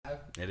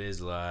It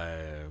is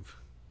live.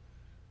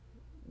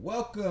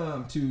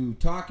 Welcome to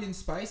Talking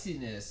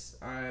Spiciness.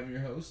 I'm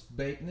your host,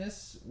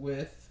 Bakeness,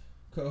 with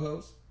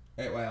co-host.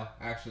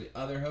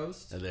 Other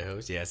host. Other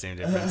host, yeah, same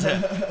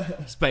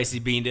difference. Spicy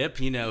Bean Dip,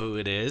 you know who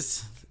it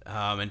is.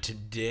 And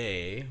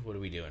today, what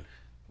are we doing?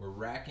 We're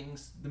racking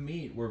the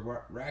mead.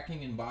 We're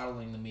racking and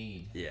bottling the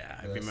mead. Yeah,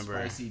 I the remember.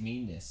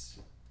 SpicyMeadNess.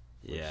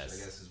 Yes.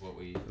 I guess is what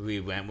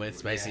we went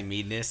with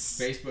SpicyMeadNess.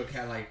 Facebook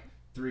had like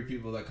 3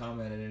 people that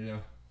commented,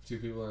 and 2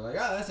 people are like,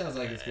 "Oh, that sounds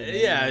like it's good."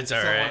 Name. Yeah, it's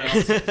alright.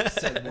 Someone else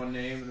said one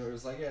name, and it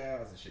was like, "Yeah,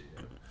 that was a shit."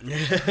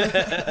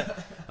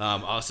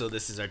 Also,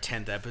 this is our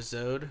 10th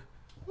episode.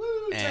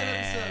 Woo, 10th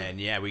and episode.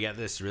 Yeah, we got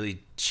this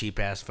really cheap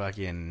ass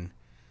fucking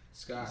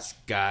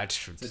Scotch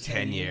for it's a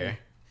 10 year,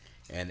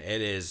 and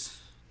it is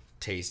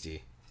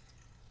tasty.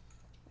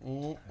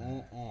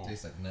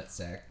 Tastes like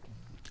nutsack.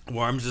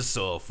 Warms the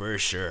soul for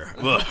sure.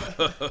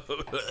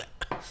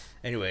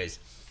 Anyways,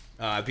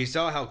 if you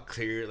saw how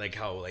clear,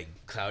 how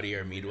cloudy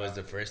our mead was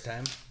the first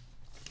time,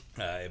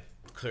 it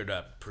cleared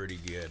up pretty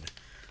good.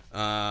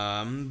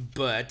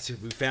 But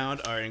we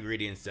found our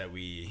ingredients that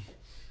we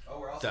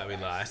thought we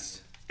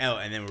lost. Oh,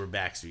 and then we're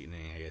back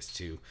sweetening, I guess,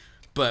 too.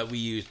 But we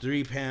used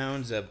 3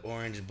 pounds of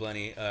orange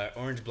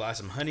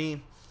blossom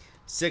honey,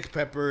 6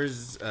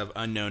 peppers of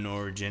unknown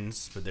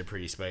origins, but they're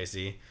pretty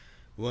spicy.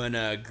 1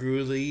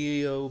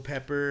 grulio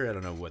pepper, I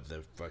don't know what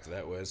the fuck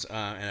that was,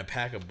 and a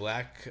pack of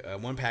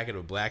 1 packet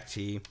of black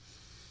tea,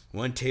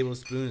 1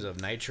 tablespoon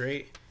of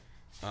nitrate,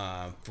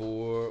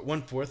 for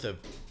 1/4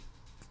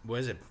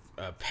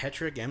 of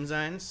petric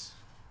enzymes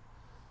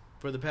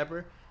for the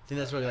pepper. I think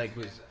that's what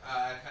was. It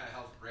kind of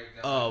helps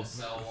break down the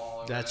cell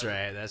wall. That's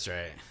right.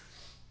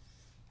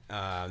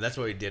 That's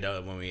what we did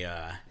when we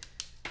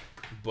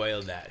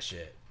boiled that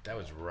shit. That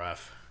was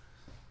rough.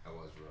 That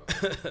was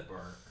rough.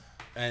 Burnt.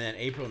 And then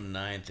April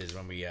 9th is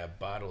when we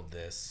bottled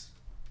this.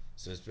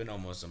 So it's been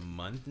almost a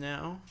month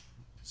now.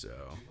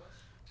 So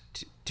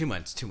 2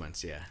 months. 2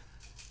 months, yeah.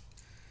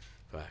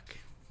 Fuck.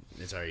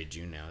 It's already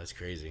June now. That's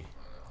crazy. I know.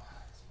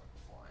 It's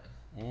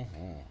fucking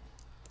flying.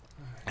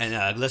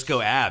 And let's go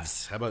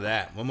Avs. How about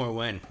that? 1 more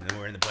win, and then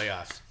we're in the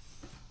playoffs.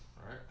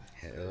 All right.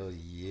 Hell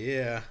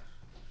yeah.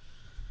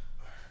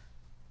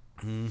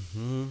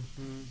 Mm-hmm.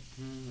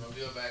 I'll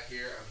do it back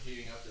here. I'm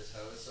heating up this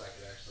hose so I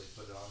can actually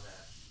put it on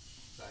that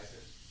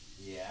siphon.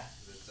 Yeah.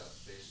 There's some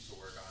space to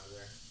work onto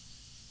there.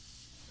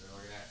 And then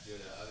we're going to have to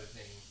do the other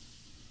thing.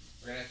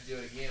 We're going to have to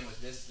do it again with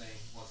this thing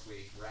once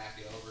we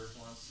rack it over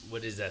once.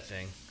 What is that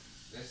thing?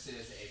 This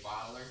is a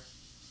bottler.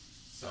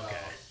 So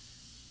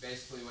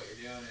basically what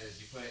you're doing is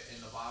you put it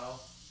in the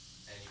bottle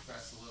and you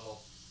press the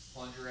little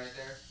plunger right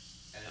there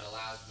and it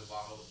allows the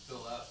bottle to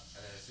fill up,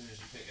 and then as soon as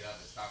you pick it up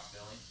it stops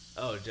filling.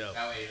 Oh, dope.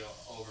 That way you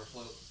don't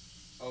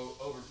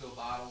overfill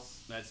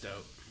bottles. That's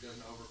dope. It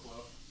doesn't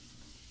overflow.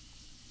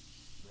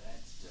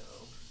 That's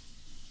dope.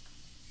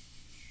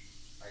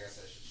 I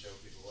guess I should show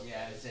people what Yeah,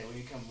 that I'd is. say when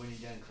you're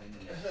done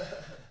cleaning it,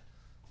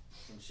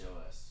 come show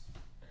us.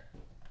 There.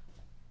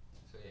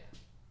 So yeah,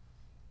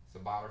 it's a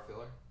bottle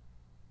filler,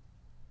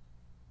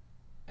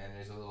 and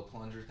there's a little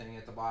plunger thing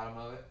at the bottom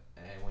of it,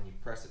 and when you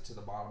press it to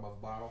the bottom of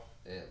the bottle,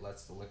 it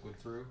lets the liquid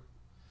through.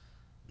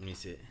 Let me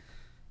see it.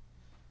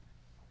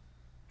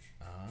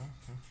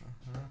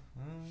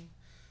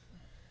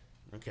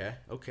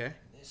 Okay.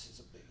 This is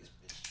the biggest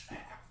bitch.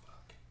 Ah,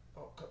 fuck.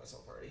 Oh, cut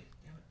myself already.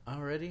 Damn it.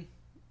 Already?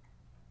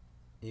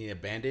 You need a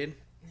Band-Aid?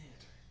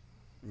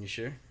 Yeah. You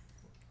sure?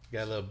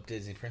 Got a little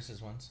Disney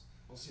Princess ones.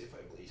 We'll see if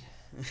I bleed.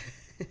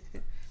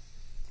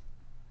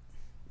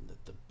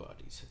 Let the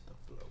bodies hit the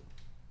floor.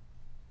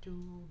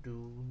 Do.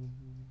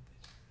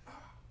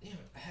 Ah, damn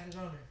it. I had it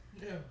on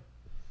there.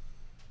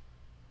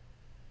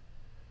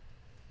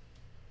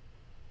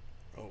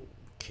 No.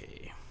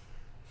 Okay.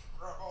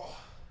 Oh.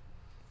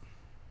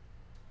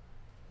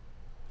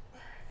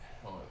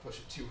 I don't want to push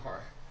it too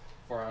far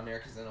on there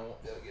because then I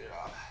won't be able to get it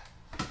off.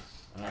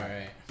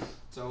 Alright.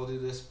 So we'll do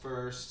this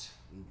first.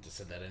 Just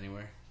set that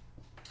anywhere.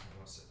 I'm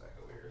gonna sit back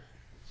over here.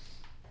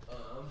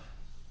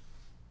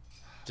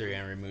 So you're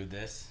gonna remove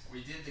this?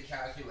 We did the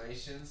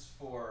calculations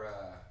for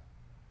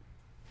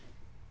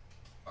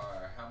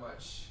how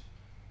much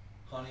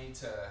honey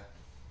to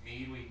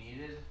mead we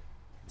needed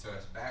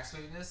to back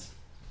sweetness.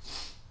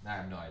 I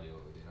have no idea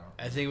what we did.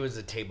 I think it was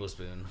a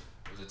tablespoon.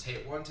 It was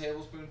 1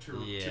 tablespoon to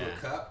a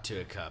cup. To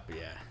a cup,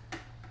 yeah.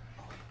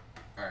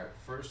 All right.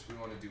 First, we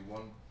want to do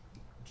 1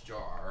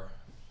 jar.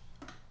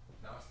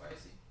 Not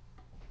spicy.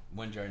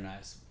 1 jar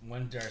nice.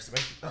 1 jar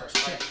spicy. Or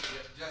spicy.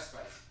 Yeah, just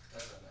spicy.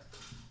 That's what I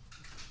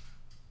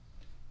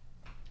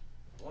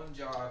meant. 1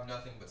 jar of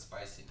nothing but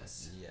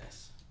spiciness.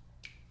 Yes.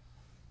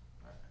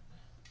 Alright.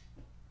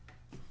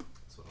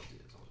 So what I'll do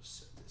is I'll just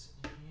set this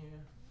in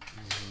here.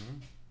 Mm-hmm.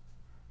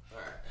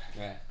 Alright.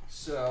 Right.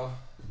 So,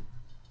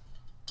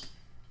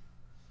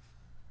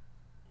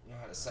 you know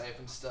how to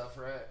siphon stuff,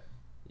 right?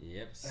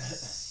 Yep.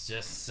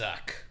 Just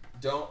suck.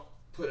 Don't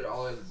put it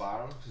all the way to the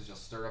bottom because you'll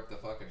stir up the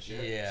fucking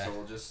shit. Yeah. So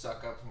we'll just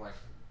suck up from like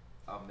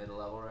a middle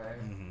level right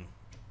here. Mm-hmm.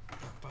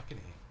 Fucking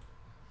It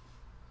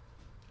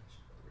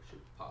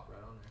should pop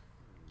right on there.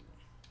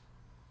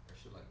 Or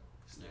should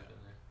snap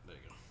in there. There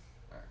you go.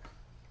 All right.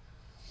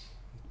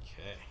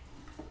 Okay.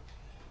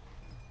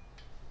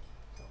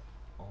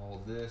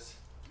 All this.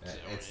 So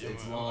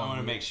It's long. I want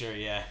to make sure,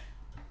 yeah.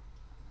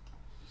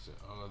 So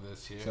all of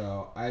this here.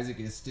 So Isaac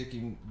is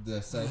sticking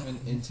the siphon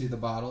into the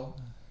bottle,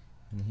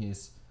 and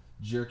he's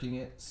jerking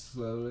it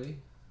slowly.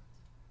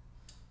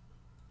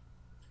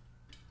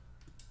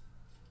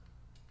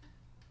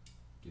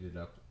 Get it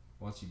up.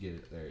 Once you get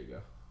it, there you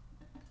go.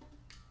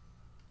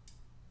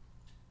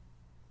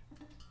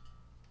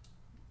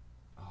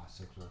 Oh,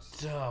 so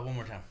close. One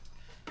more time.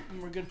 One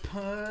more good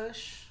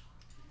push.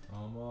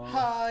 Almost.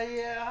 Oh,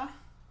 yeah.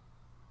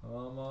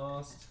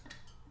 Almost.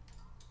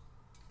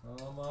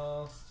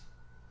 Almost.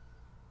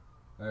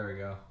 There we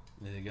go.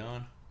 Is it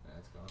going? Yeah,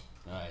 it's gone.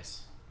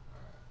 Nice.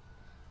 Alright.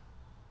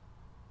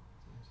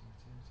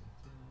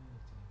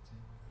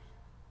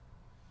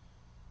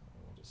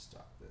 We'll just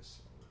stop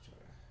this. We'll try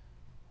to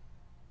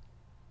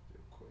do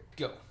it quick.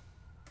 Go.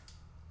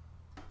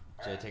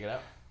 Should I take it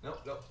out?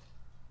 Nope, nope.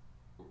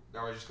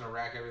 Now we're just going to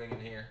rack everything in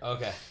here.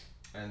 Okay.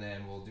 And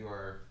then we'll do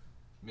our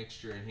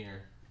mixture in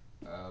here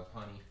of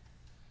honey.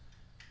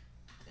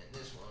 And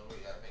this one, we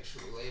got to make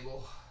sure we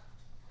label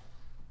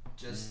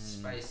just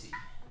spicy.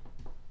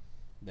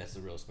 That's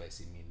the real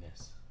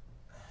SpicyMeadNess.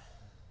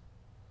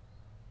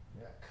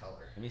 Yeah,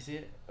 color. Let me see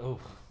it. Oh.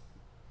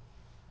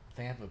 I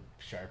think I have a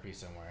Sharpie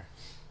somewhere.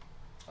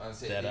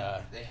 Honestly,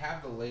 they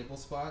have the label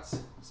spots,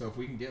 so if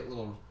we can get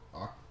little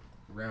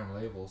round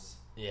labels,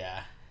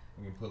 yeah,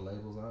 we can put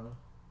labels on them.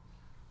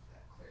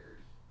 That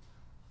clarity.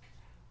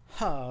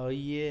 Oh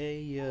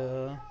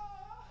yeah.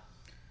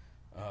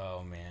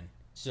 Oh man.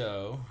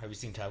 So, have you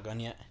seen Top Gun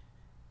yet?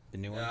 The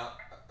new one? No,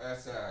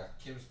 that's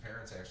Kim's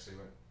parents actually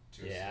went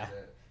to see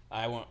that.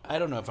 I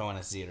don't know if I want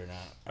to see it or not.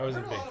 I heard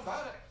a lot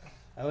about it.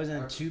 I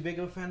wasn't too big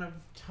of a fan of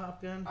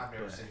Top Gun. I've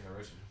never seen the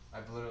original.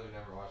 I've literally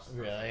never watched it.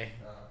 Really?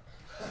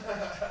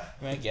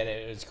 I mean, I get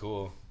it. It's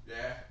cool.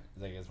 Yeah.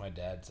 Like, it's my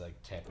dad's like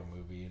type of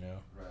movie, you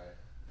know. Right.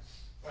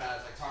 Well,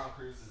 it's like Tom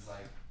Cruise is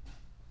like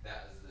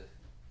that was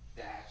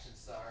the action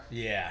star.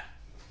 Yeah.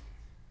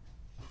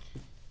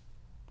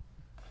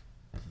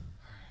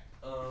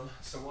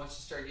 So once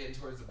you start getting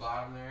towards the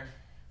bottom there,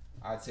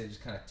 I'd say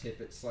just kind of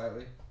tip it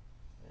slightly.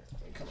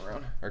 Come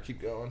around or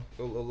keep going.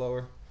 Go a little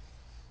lower.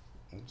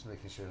 I'm just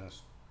making sure to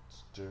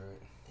stir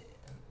it. Yeah,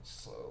 and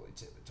slowly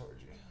tip it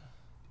towards you.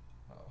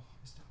 Oh,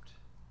 I stopped.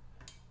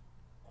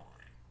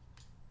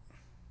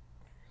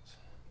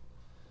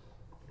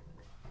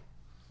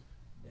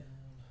 Down.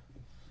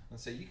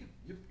 Let's say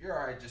you're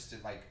alright just to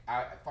like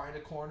find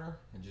a corner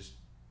and just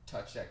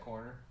touch that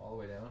corner all the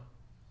way down,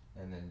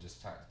 and then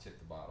just tip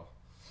the bottle.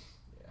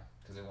 Yeah,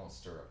 because it won't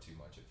stir up too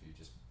much if you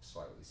just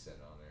slightly set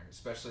it on there.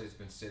 Especially it's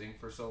been sitting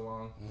for so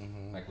long.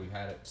 Mm-hmm. Like we've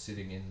had it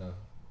sitting in the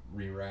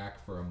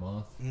re-rack for a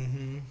month.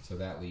 Mm-hmm. So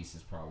that lease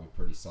is probably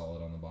pretty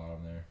solid on the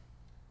bottom there.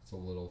 It's a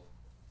little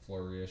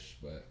flourish,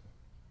 but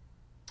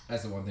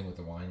that's the one thing with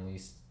the wine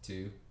lease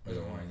too, or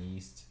the wine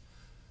yeast.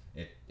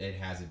 It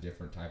has a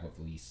different type of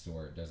lease, so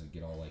it doesn't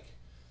get all like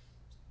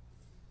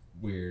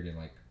weird and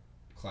like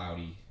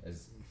cloudy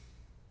as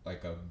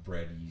like a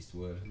bread yeast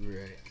would.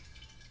 Right.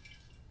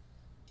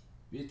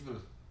 Beautiful.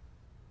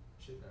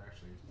 Shit, they're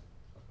actually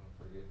fucking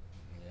pretty good.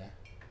 Yeah.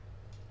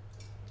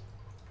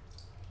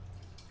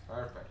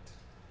 Perfect.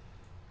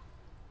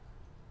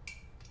 I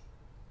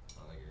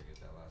think you're gonna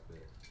get that last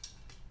bit.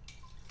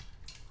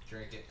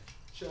 Drink it.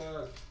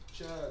 Chug.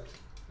 Chug.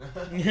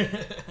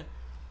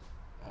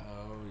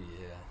 Oh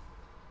yeah.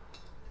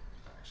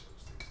 Actually,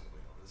 let's take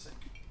something on this thing.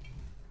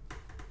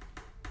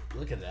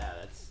 Look at that.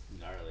 That's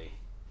gnarly.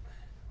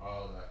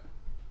 Oh, the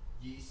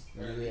yeast.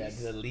 Yeah,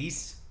 the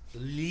lease.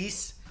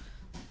 Lease.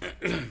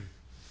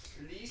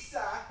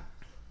 Lisa.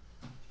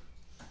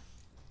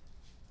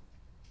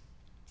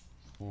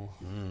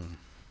 Mm-hmm.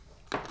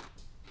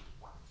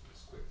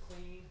 Just quick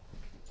clean.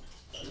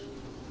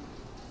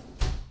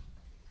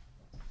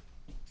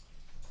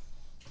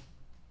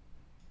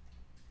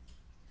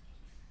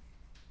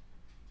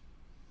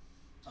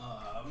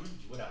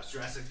 What else?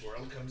 Jurassic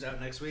World comes out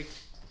next week.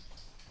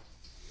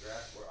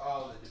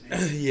 Oh, the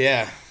debate.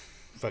 Yeah.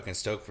 Fucking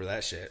stoked for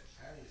that shit.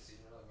 I haven't even seen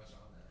really much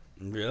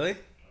on that. Really?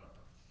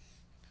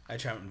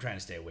 I'm trying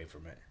to stay away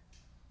from it.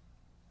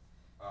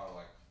 Oh,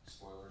 like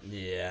spoilers?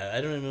 Yeah, I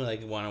don't even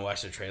like want to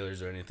watch the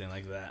trailers or anything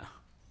like that.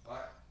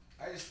 But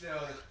I just know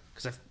that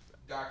Cause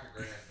Dr.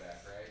 Grant's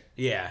back, right?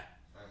 yeah.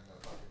 And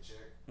the fucking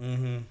chick.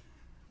 Mm-hmm.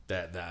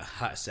 The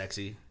hot,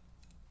 sexy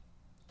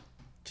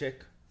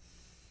chick.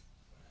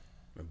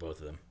 Or both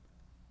of them.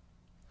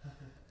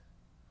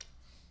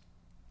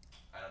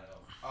 I don't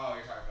know. Oh,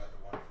 you're talking about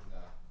the one from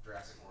the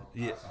Jurassic World.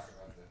 Yeah. I was talking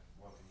about the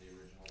one from the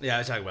original. Yeah, I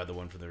was talking about the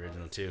one from the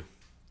original too.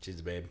 She's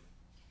a babe.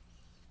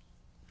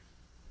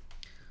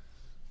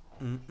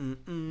 Mm-mm-mm.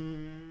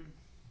 Ooh,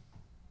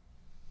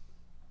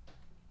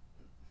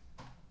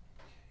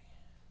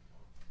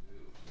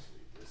 just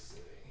leave this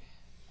sitting.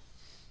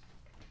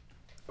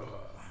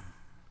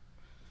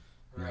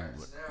 Right,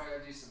 so now I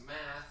gotta do some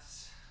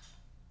maths.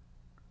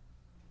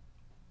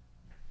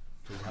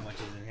 How much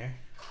is in here?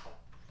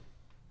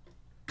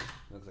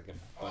 Looks like a.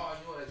 Oh,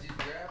 you know what I did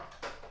grab?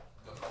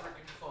 The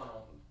freaking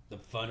funnel. The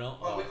funnel.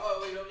 Oh,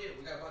 we don't need it.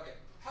 We got a bucket.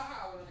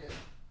 Haha, we don't need it.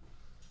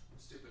 I'm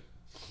stupid.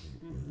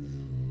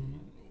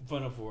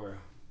 Funnel for.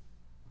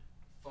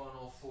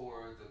 Funnel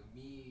for the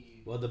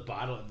mead. Well, the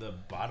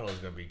bottle is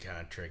gonna be kind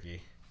of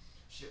tricky.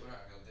 Shit, we're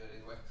not gonna do it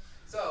anyway.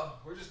 So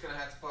we're just gonna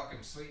have to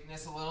fucking sweeten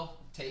this a little,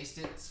 taste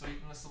it,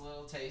 sweeten this a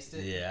little, taste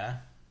it. Yeah.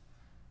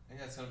 I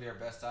think that's gonna be our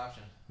best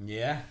option.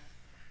 Yeah.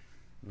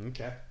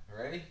 Okay.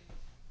 Ready?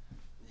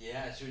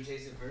 Yeah. Should we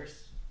taste it first?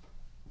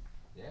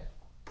 Yeah.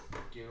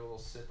 Give it a little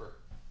sipper.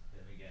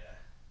 Let me get a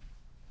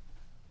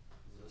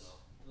little.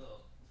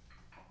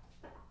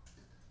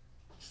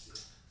 See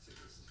what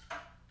this is.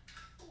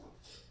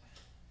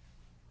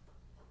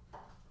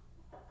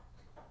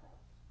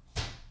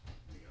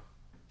 There you go.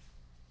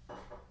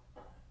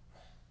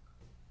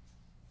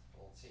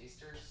 Little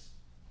tasters.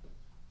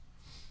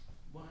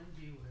 One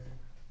viewer.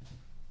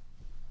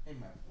 Hey,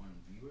 my one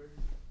viewer.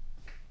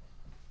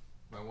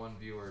 My one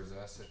viewer is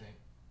us, I think.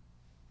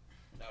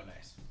 Oh,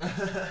 nice.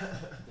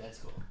 That's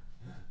cool.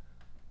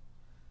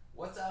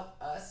 What's up,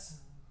 us?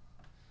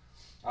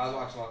 I was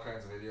watching all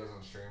kinds of videos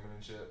on streaming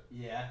and shit.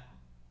 Yeah.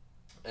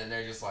 And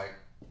they're just like,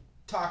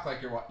 talk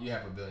like you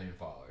have 1 billion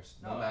followers,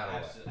 no matter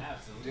what.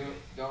 Absolutely.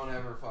 Don't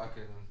ever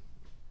fucking,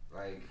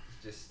 like,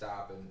 just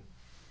stop and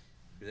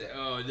be like,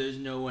 oh, there's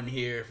no one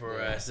here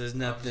for us. There's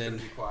nothing. I'm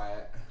just gonna be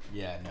quiet.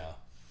 Yeah, no.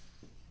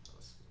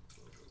 Let's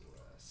go a little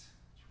less.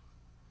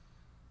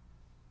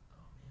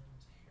 Oh man,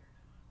 what's the hair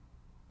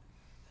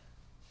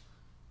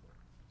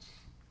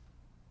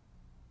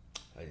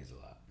doing? I use a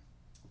lot.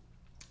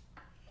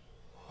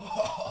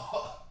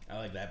 I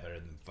like that better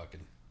than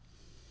fucking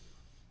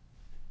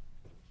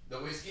The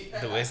whiskey?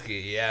 the whiskey,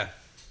 yeah.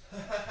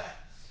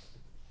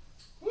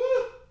 Woo!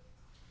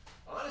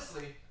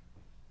 Honestly,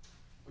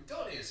 we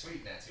don't need to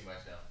sweeten that too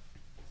much now.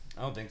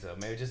 I don't think so.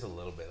 Maybe just a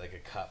little bit, like a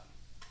cup.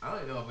 I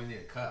don't even know if we need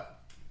a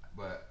cup,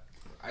 but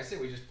I say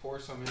we just pour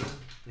some in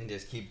And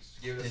just keep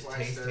give it a just slight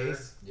taste, stir.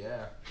 taste.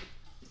 Yeah.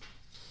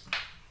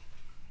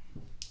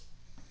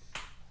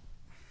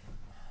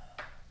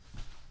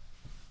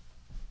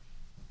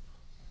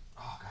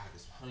 Oh god,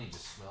 this honey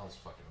just smells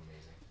fucking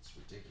amazing. It's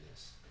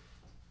ridiculous.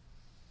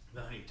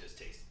 The honey just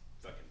tastes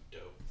fucking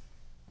dope.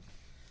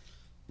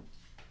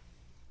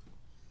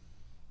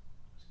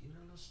 Just give it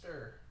a little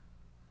stir.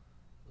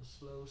 A little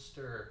slow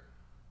stir.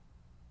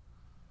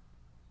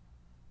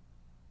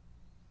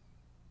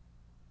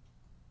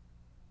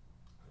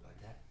 Like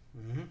that?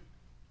 Mm-hmm.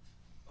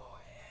 Oh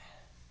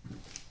yeah.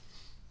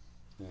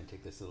 You want to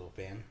take this little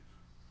fan?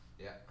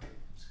 Yeah.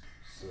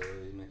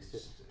 Slowly mix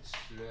it.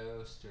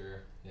 Slow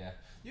stir. Yeah.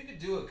 You could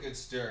do a good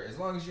stir. As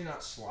long as you're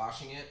not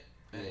sloshing it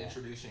and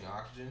introducing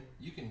oxygen,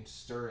 you can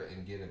stir it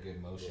and get a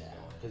good motion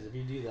going. Because if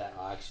you do that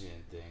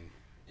oxygen thing.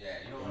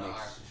 Yeah, you don't want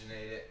to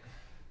oxygenate it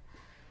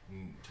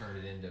and turn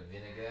it into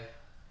vinegar.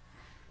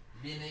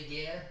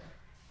 Vinegar.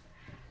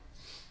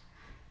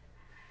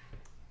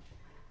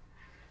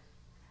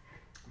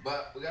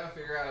 But we gotta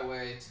figure out a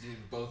way to do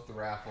both the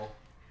raffle,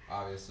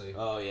 obviously.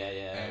 Oh yeah.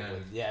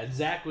 And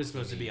Zach was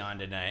supposed to be on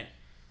tonight,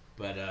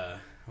 but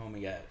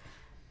homie got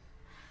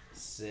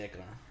sick,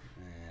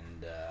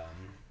 and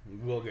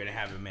we're gonna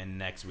have him in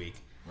next week.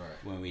 Right.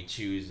 When we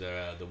choose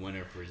the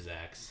winner for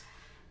Zach's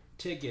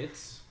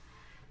tickets.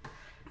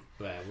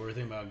 But we're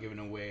thinking about giving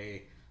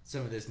away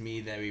some of this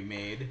mead that we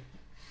made,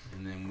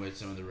 and then with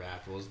some of the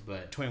raffles.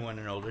 But 21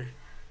 and older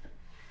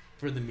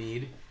for the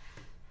mead.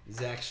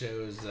 Zach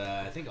shows,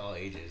 I think, all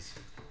ages,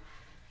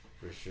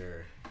 for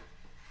sure.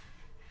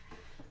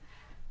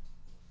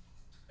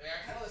 Yeah,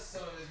 I kind of listen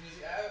to some of his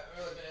music. I haven't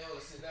really been able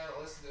to sit down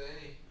and listen to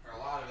any, or a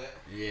lot of it.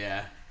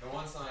 Yeah. The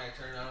one song I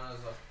turned on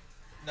was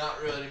not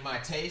really my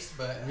taste,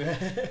 but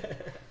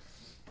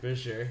for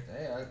sure.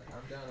 hey,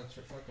 I'm down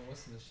to fucking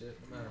listen to shit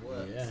no matter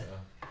what. Yeah. So.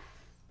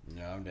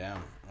 No, I'm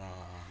down.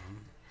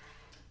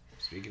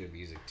 Speaking of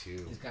music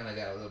too, He's kind of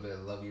got a little bit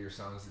of lovelier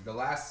songs. The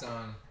last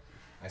song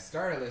I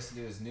started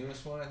listening to, his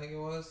newest one, I think it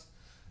was.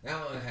 That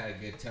one had a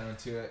good tone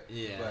to it.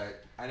 Yeah.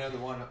 But I know the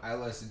one I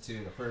listened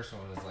to, the first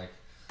one was like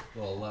a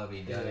little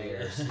lovey-dovey.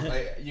 Or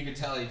like, you could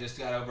tell he just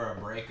got over a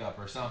breakup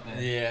or something.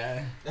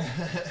 Yeah.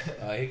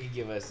 He could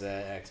give us an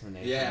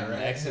explanation. Yeah,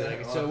 right.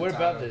 So what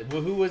about this?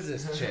 Well, who was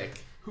this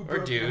chick? Who or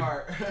broke dude? Your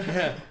heart?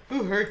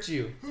 Who hurt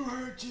you? Who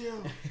hurt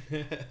you?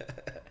 Yeah,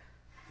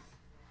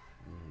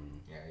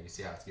 you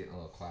see how it's getting a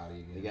little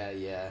cloudy again. You got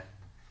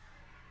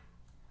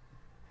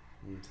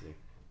Me too.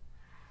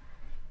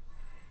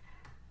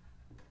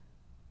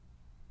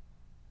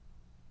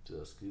 To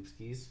those scoop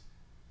skis.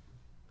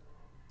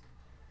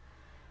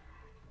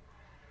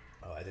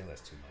 Oh, I think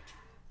that's too much.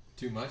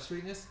 Too much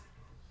sweetness?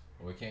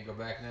 Well, we can't go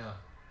back now.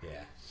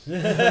 Yeah.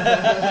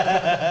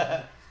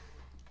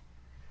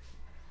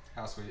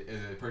 How sweet?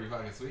 Is it pretty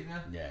fucking sweet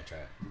now? Yeah, try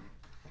it.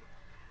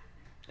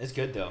 It's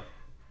good though.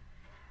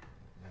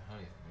 Yeah,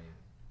 honey, I mean.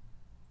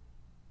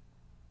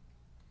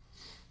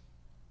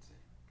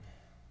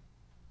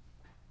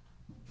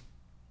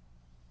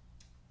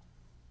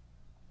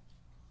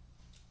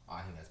 Oh,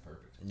 I think that's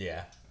perfect.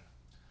 Yeah.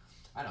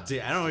 I don't.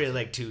 See, I don't really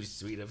like too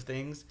sweet of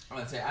things. I'm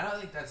gonna say I don't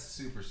think that's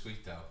super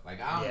sweet though.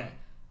 Like I'm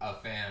a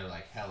fan of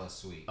like hella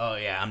sweet. Oh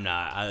yeah, I'm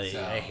not.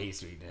 I hate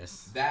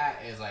sweetness.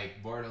 That is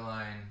like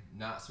borderline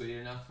not sweet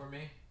enough for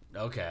me.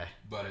 Okay.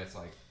 But it's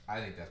like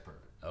I think that's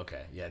perfect.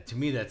 Okay, yeah. To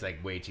me, that's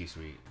like way too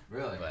sweet.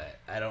 Really? But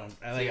I don't.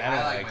 I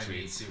like my sweets.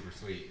 mead super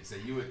sweet. So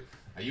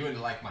are you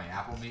into like my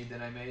apple mead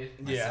that I made?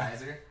 My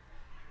Sizer?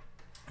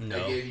 No.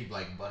 They gave you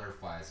like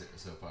butterflies. It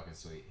was so fucking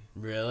sweet.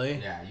 Really?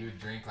 Yeah, you would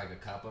drink like a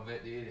cup of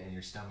it, dude, and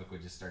your stomach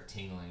would just start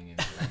tingling, and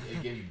like,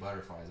 it gave you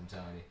butterflies. I'm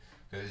telling you,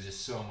 because it's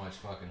just so much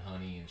fucking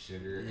honey and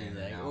sugar and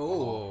like,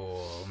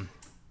 alcohol.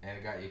 And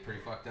it got you pretty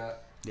fucked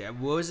up. Yeah.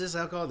 What was this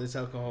alcohol? This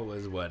alcohol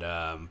was what?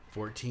 14%.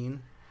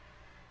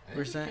 I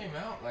think it came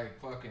out like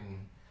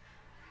fucking.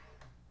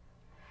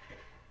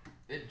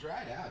 It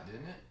dried out,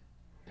 didn't it?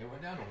 It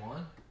went down to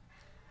 1.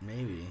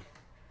 Maybe.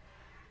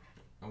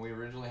 And we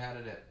originally had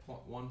it at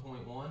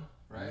 1.1,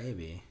 right?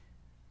 Maybe.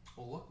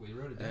 Well, look, we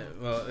wrote it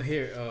down. Well,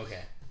 here. Oh,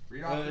 okay.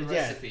 Read off the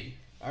recipe.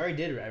 I already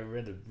did. I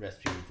read the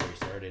recipe before we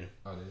started.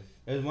 Oh, did you?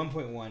 It was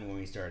 1.1 when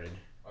we started.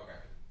 Okay.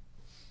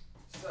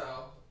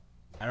 So.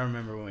 I don't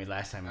remember when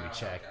last time we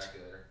checked.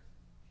 Calculator.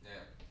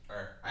 Yeah.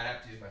 Or I'd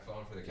have to use my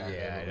phone for the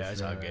calculator. Yeah,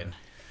 that's all good.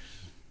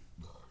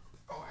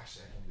 Oh,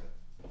 actually, I can do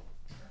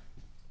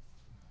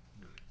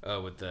that.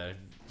 Oh, with the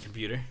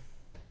computer?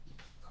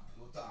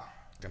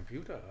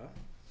 Computer.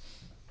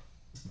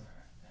 So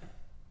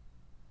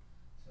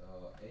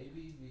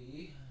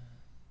ABV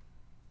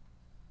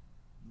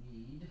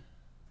mead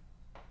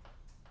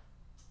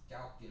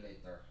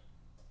calculator.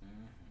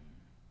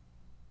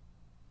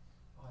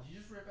 Oh, did you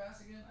just rip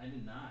ass again? I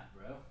did not,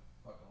 bro.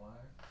 Fucking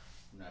liar.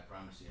 No, I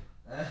promise you.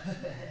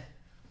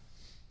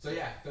 So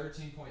yeah,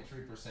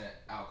 13.3%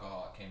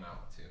 alcohol it came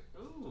out with too.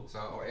 Ooh.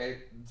 So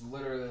it's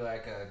literally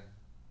like a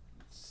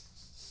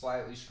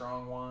slightly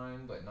strong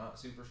wine, but not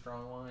super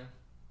strong wine.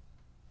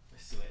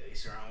 Slightly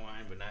strong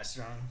wine, but not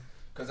strong.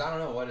 Because I don't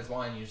know, what is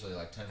wine usually,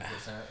 like 10%,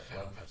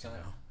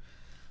 11%?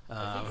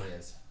 I think it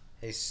is.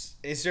 Hey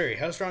Siri,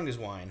 how strong is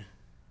wine?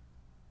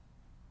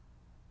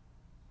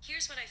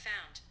 Here's what I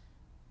found.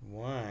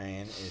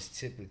 Wine is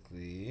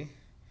typically...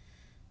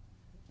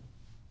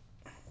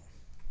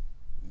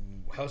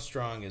 How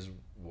strong is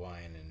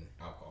wine and...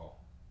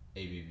 Alcohol.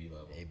 ABV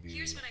level. ABV.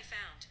 Here's what I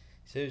found.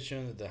 So it's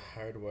shown that the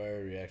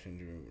hardwired reaction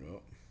to...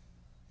 Nope.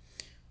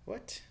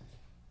 What?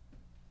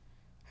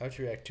 How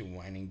to react to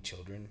whining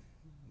children?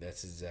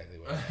 That's exactly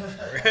what I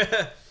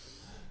asked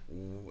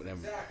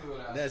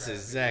for. That's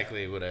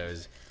exactly what I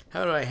was...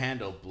 How do I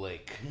handle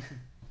Blake?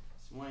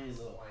 Whiny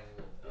little...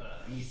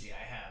 Let me see,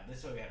 I have... This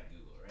is what we have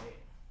Google, right?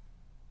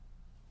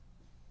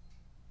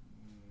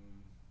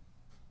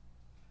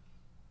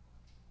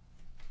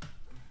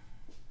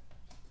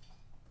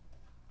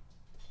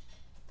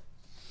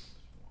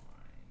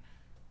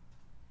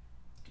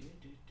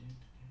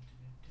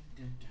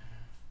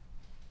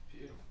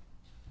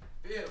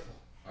 Beautiful.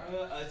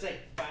 It's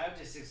like 5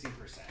 to 60%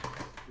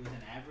 with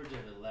an average of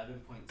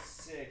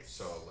 11.6.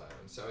 So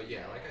 11. So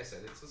yeah, like I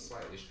said, it's a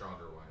slightly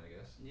stronger wine, I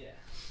guess. Yeah.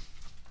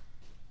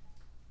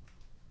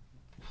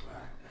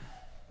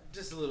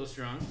 Just a little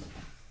strong.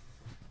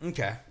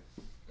 Okay.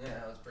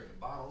 Yeah, let's bring the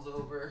bottles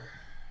over.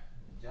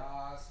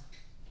 Jaws.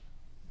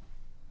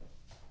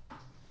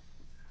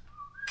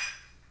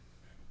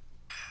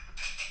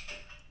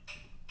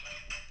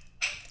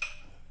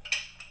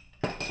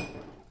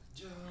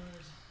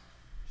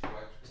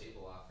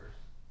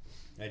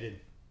 I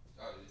did.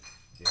 Oh,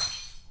 yeah.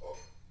 Oh.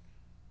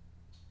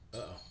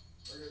 Uh-oh.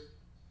 We're good.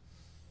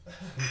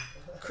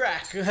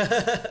 Crack!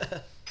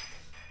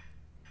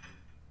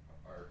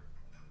 Our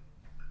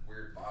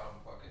weird bottom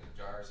fucking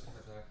jars.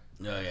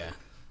 Oh, yeah.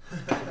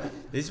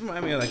 These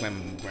remind me of like my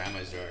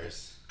grandma's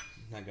jars.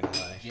 Not gonna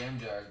lie. Jam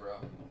jars, bro.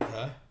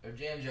 Huh? They're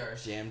jam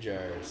jars. Jam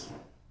jars.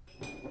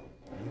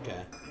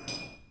 Okay.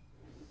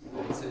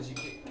 It says you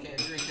can't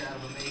drink out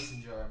of a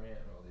mason jar, man.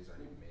 Well, these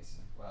aren't even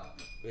mason. Wow.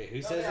 Wait,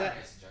 who says that?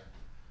 Mason jar.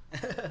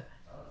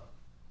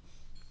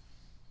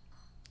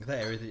 I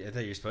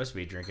thought you're supposed to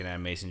be drinking out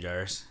of mason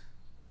jars.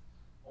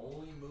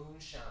 Only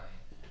moonshine.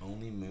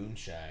 Only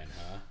moonshine,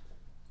 huh?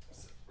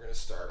 So we're gonna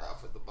start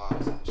off with the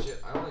bottles and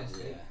shit. I only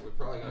think we're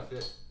probably gonna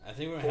fit. I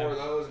think we're 4 of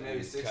those,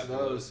 maybe 6 of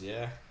those.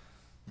 Yeah.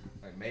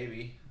 Like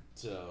maybe.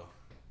 So.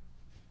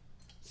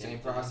 Same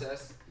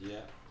process.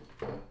 Yeah.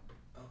 Oh,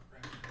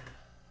 right.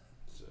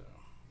 So.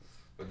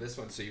 But this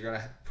one, so you're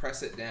gonna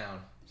press it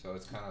down, so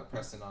it's kind of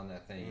pressing on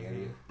that thing. You gotta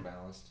get it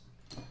balanced.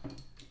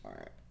 All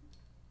right.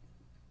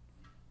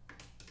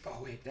 Oh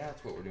wait,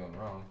 that's what we're doing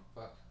wrong.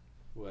 Fuck.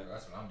 What?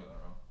 That's what I'm doing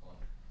wrong. Hold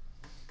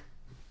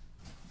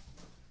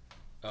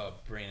on. Oh,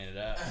 bringing it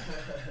up.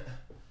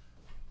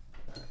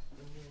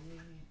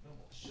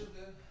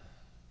 Sugar.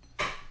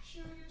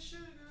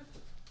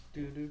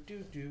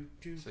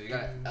 Do. So you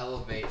gotta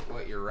elevate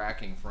what you're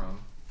racking from.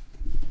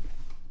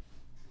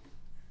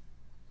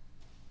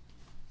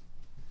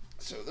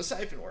 So the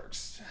siphon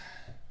works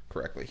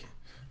correctly,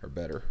 or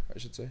better, I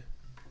should say.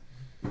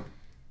 There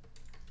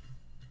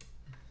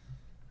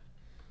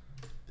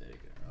you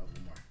go. A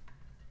little more.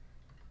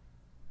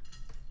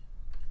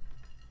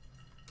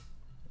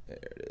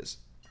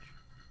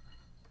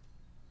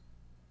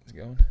 Is it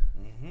going?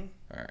 Mm-hmm.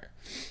 All right.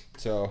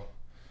 So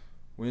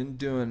when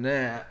doing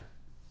that,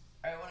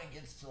 I want to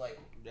get to like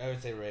I would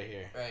say right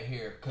here. right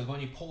here, because when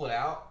you pull it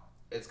out,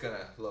 it's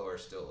gonna lower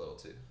still a little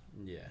too.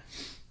 Yeah.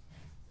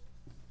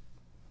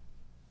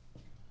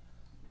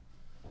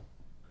 You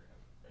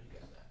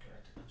got that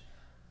correct.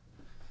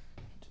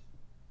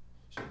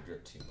 Shouldn't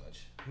drip too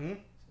much. Hmm.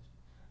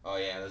 Oh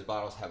yeah, those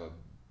bottles have a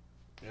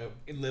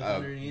Lip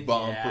underneath.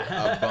 bump,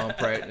 Yeah. a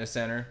bump right in the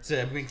center.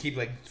 So we can keep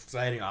like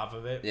sliding off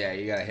of it. Yeah,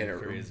 you gotta hit it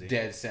Crazy.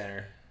 dead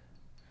center.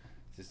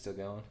 Is it still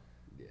going?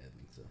 Yeah, I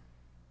think so.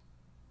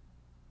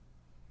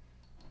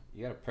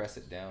 You gotta press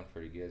it down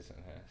pretty good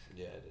sometimes.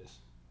 Yeah, it is.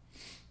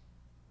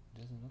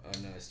 Doesn't look. Oh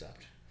no, it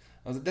stopped.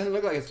 It doesn't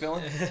look like it's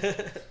filling.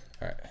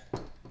 All right,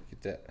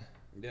 get that.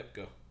 Yep,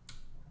 go.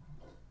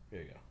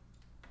 Here you go.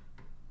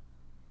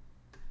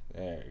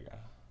 There you go.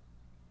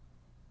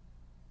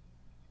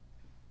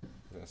 I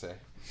was gonna say,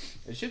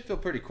 it should feel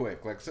pretty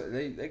quick. Like so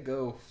they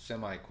go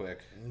semi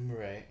quick.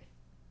 Right.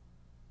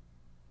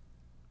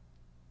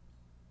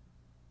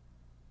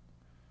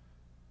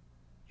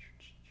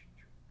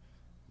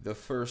 The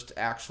first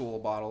actual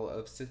bottle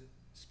of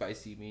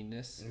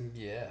SpicyMeadNess.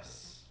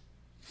 Yes.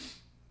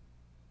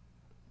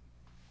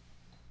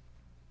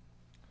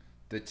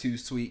 The too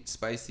sweet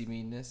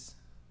SpicyMeadNess.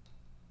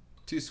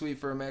 Too sweet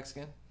for a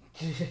Mexican.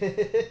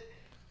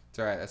 It's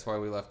alright. That's why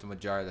we left him a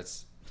jar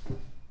that's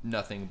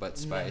nothing but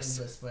spice.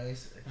 Nothing but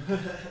spice. A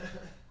little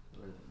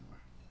bit more.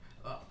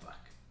 Oh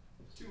fuck.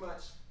 Too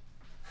much.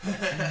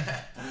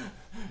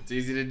 It's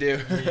easy to do.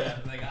 Yeah.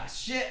 Like ah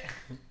shit.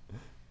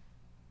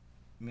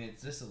 I mean,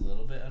 it's just a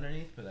little bit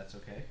underneath, but that's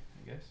okay,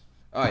 I guess.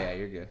 Oh yeah,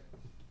 you're good.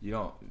 You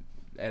don't.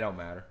 It don't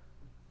matter.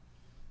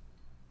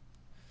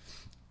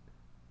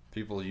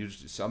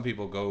 Some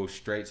people go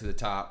straight to the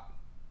top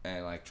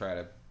and like try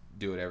to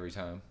do it every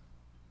time.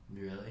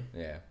 Really?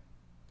 Yeah.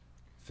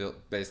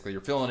 Basically,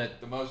 you're filling it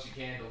the most you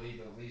can to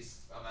leave the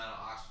least amount of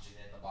oxygen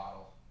in the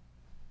bottle.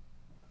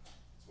 That's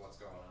what's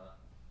going on,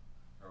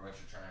 or what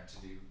you're trying to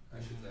do, I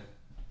should say.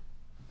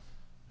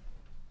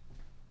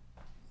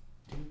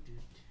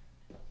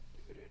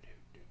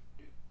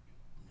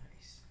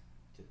 Nice.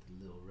 Get the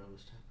little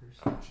rose peppers.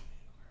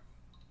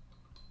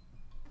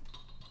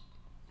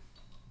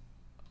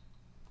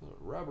 Put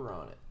rubber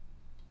on it.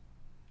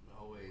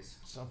 Always.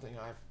 Something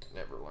I've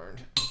never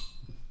learned.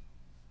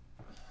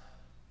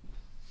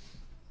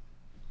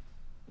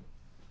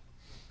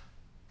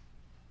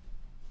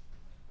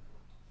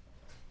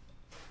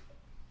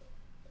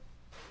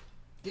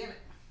 Damn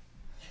it.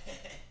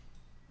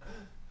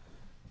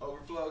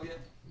 Overflow again?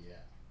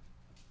 Yeah.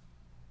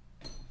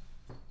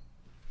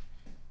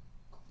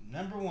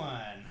 Number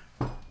one.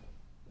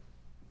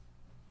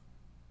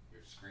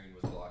 Your screen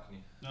was blocking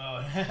you. Oh,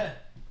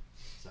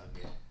 it's all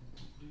good.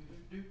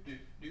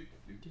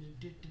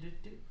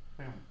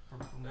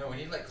 No, we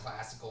need like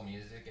classical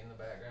music in the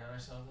background or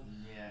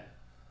something. Yeah.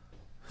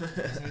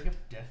 So we could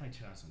definitely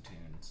turn on some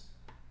tunes.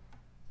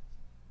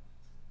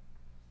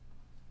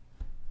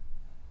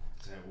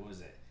 So what was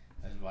it?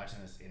 I was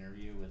watching this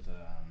interview with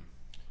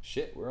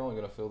Shit, we're only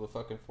gonna fill the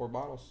fucking 4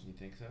 bottles. You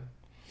think so?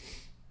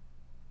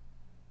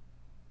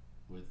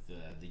 With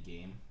the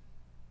game.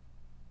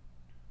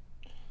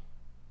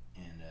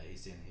 And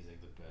he's saying he's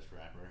like the best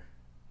rapper.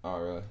 Oh,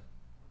 really?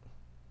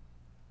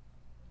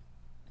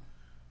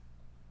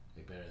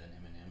 Like better than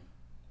Eminem.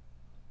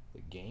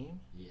 The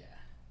game? Yeah.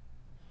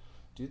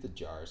 Do the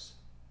jars.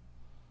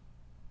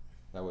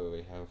 That way we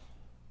have.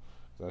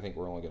 Cause I think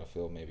we're only gonna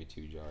fill maybe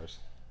 2 jars.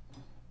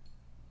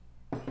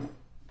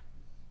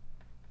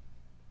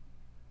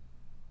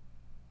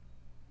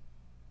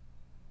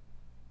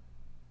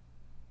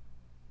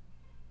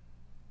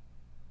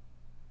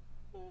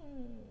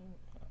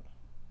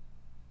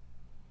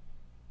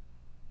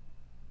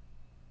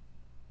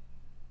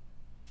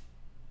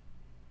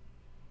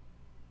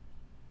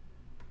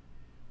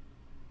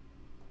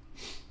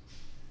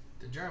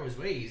 The jar was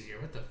way easier.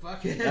 What the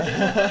fuck? It's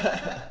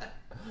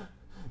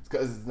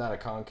because it's not a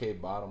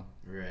concave bottom.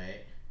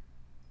 Right.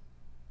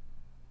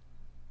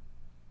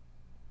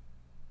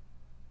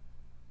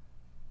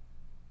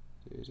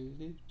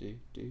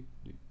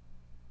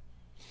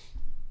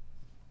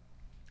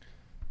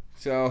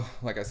 So,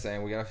 like I was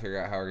saying, we gotta figure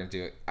out how we're gonna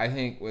do it. I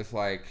think with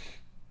like,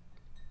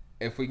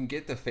 if we can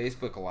get the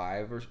Facebook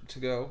Live to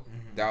go,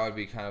 that would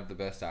be kind of the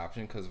best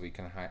option because we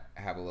can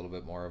have a little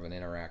bit more of an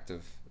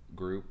interactive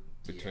group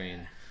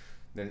between,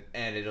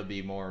 and it'll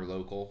be more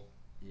local.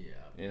 Yeah.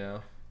 You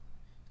know.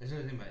 There's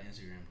another thing about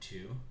Instagram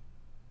too.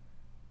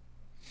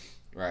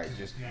 Right.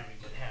 Just Instagram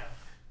we could have.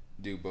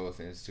 Do both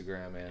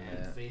Instagram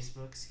and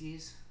Facebook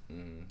skis.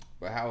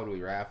 But how would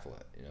we raffle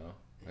it? You know,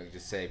 like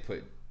just say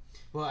put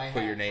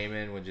your your name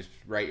in. Would just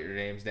write your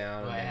names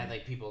down. Well, and I had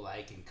like people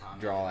like and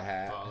comment. Draw a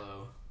hat.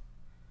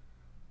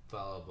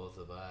 Follow both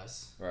of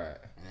us. Right.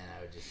 And then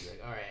I would just be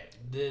like, all right,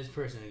 this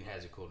person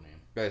has a cool name.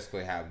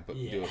 Basically, have them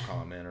do a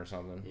comment or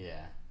something.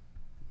 Yeah.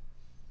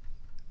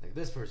 Like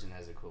this person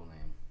has a cool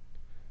name.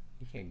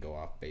 You can't go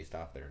off based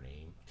off their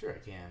name. Sure, I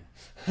can.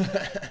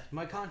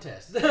 My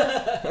contest.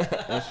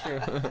 That's true.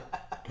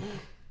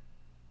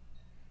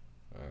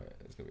 Alright.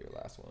 It's gonna be your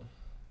last one.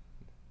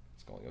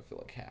 It's only gonna feel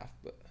like half,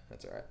 but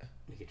that's all right.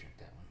 We could drink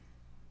that one.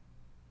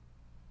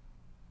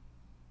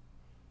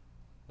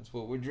 That's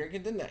what we're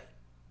drinking tonight.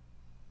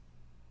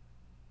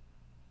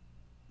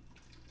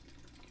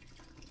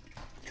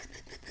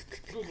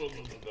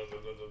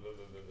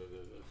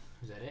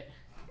 Is that it?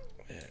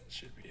 Yeah, it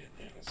should be it.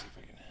 Yeah, let's see if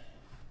I can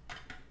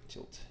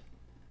tilt.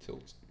 Yeah,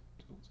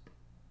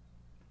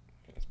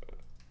 that's better.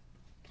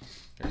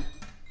 Here.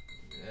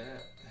 Yeah.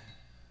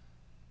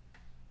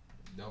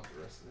 Dump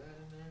the rest of that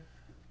in there.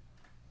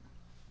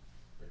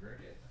 Or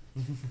drink it.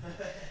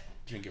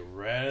 Drink it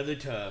right out of the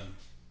tub.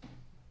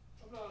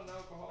 I'm not an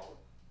alcoholic.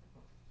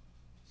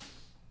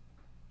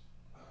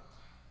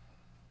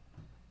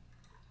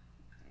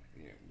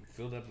 Yeah,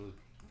 filled up with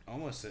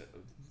almost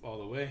all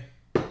the way.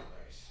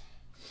 Nice.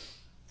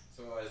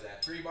 So what is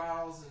that? 3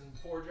 bottles and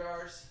 4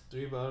 jars?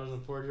 3 bottles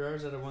and 4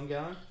 jars out of 1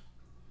 gallon.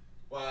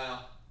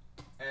 Wow.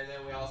 And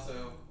then we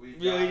also we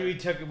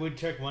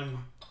took one.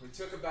 We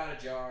took about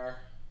a jar,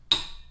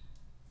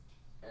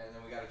 and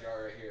then we got a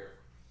jar right here,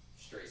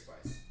 straight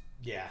spice.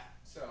 Yeah.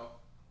 So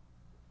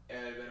it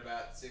had been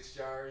about 6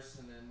 jars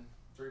and then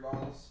 3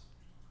 bottles.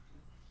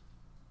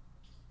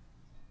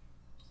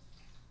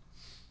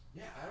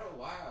 Yeah, I don't know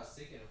why I was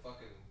thinking a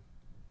fucking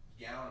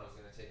gallon was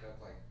gonna take up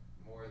like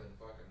more than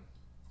fucking.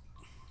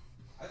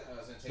 I thought it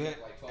was gonna take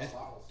up like 12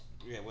 bottles.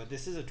 Yeah, well,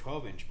 this is a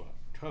 12 ounce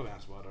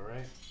bottle,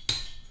 right?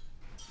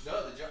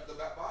 No, the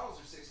bottles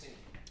are 16.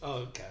 Oh,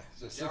 okay.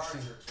 So the jars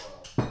 16. are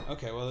 12.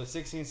 Okay, well, it's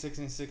 16,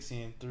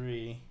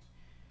 3.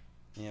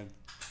 You have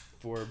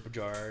 4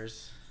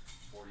 jars.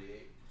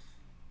 48.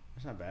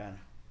 That's not bad.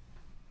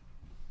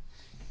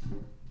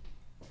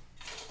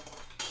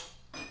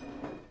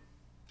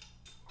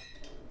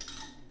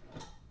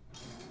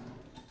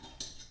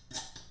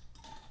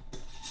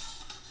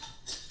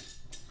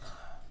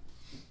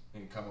 You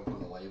can come up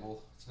with a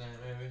label tonight,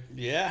 maybe?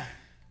 Yeah.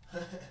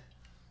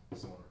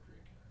 That's the one we're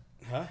drinking.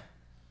 Huh?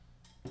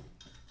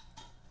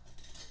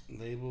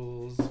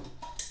 Labels.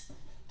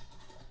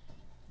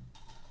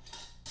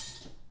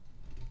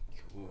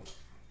 Cool.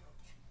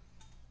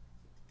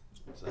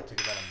 So that took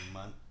about a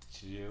month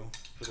to do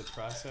for the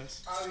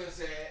process. I was gonna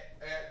say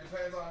it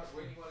depends on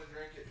when you want to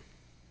drink it.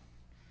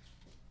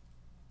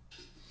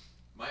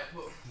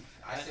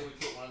 I say we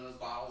put one of those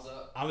bottles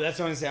up. That's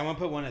what I'm gonna say. I'm gonna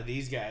put one of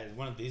these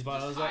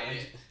bottles up hide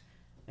it.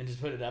 and just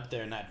put it up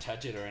there and not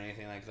touch it or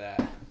anything like that.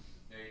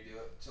 There you do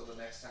it till the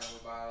next time we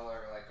bottle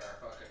or like our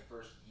fucking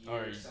first year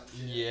or some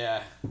shit.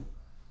 Yeah.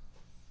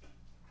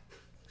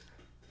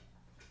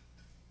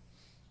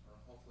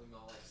 Hopefully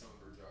Mel likes some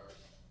of her jars.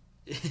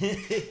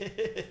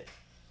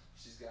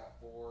 She's got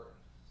 4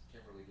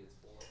 and Kimberly gets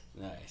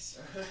 4. Nice.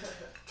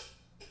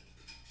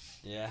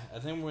 Yeah, I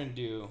think we're gonna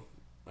do.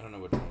 I don't know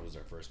which one was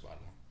our first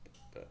bottle,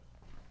 but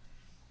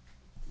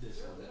this Is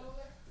there a one. lid over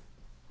there?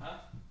 Huh?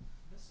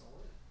 Missing a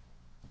lid.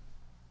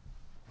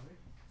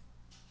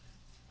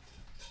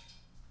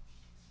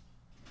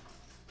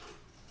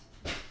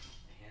 My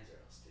hands are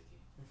all sticky.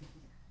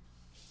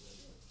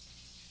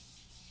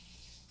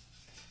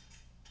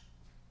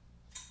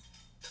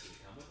 Did it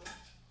come with one?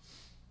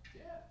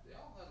 Yeah, they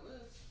all had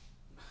lids.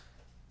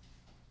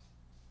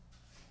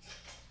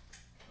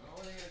 The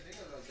only thing I think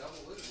of is a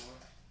double lidded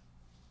one.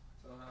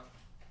 Somehow.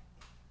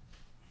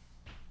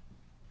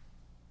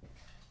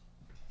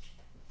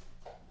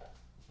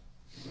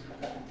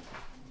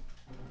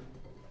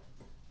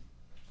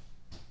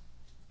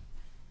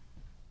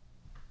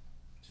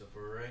 So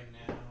for right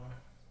now,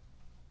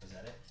 is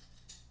that it?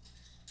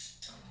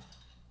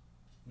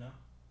 No.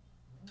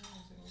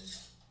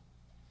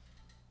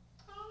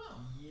 I don't know.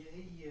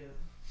 Yeah.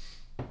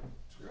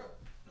 Screw it.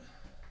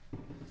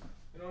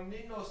 We don't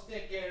need no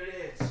stick-air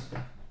lids.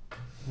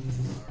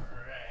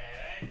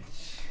 Alright.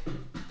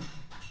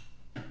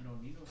 Don't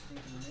need no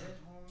stinking lid,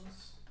 Holmes.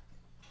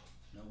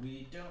 No,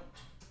 we don't.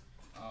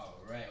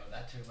 Alright, well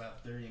that took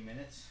about 30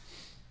 minutes.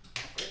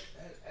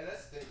 And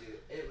that's the thing, dude.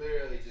 It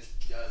literally just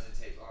doesn't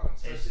take long.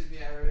 Especially if you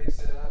have everything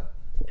set up.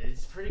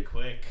 It's pretty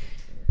quick.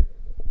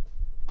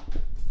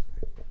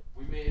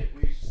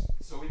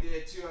 So we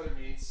did 2 other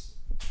meets.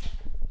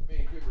 Me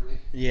and Kimberly.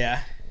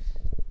 Yeah.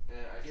 And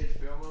I did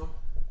film them.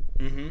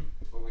 Mm-hmm.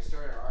 But we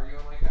started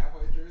arguing like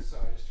halfway through, so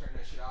I just turned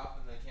that shit off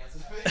and then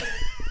canceled it.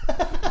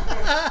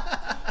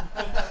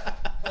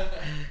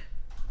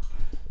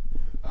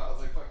 I was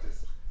like, fuck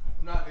this.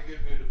 I'm not in a good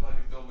mood to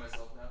fucking film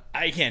myself now.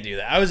 I can't do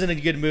that. I was in a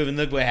good mood and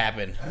look what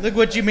happened. Look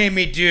what you made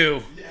me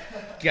do. Yeah.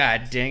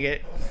 God dang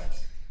it.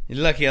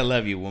 You're lucky I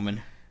love you,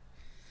 woman.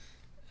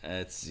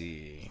 Let's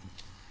see.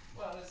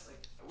 Well, it's like,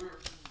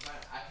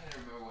 I can't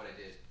remember what I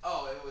did.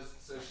 Oh, it was,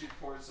 so she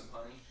poured some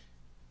honey.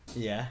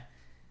 Yeah.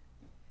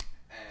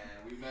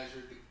 And we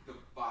measured the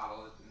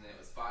bottle, and it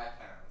was 5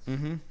 pounds.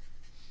 Mm-hmm.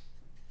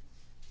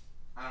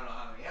 I don't know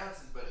how many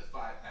ounces, but it's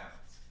 5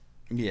 pounds.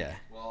 Yeah.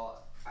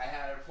 Well, I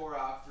had her pour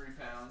off 3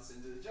 pounds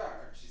into the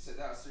jar. She said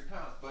that was 3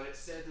 pounds, but it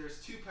said there's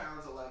 2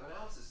 pounds 11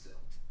 ounces still.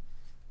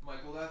 I'm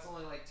like, well, that's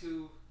only like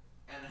 2.5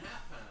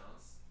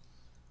 pounds.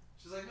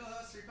 She's like, no,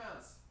 that was 3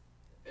 pounds.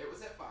 It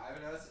was at 5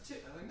 and now it's at 2.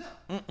 I'm like,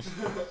 no.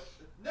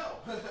 No.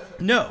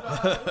 No.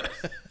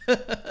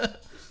 There's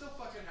still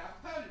fucking half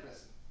a pound you're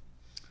missing.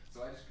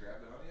 So I just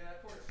grabbed the honey and I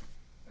poured it.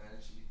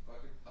 And she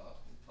fucking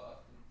puffed and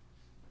puffed.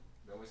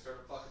 And then we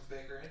started fucking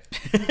bickering.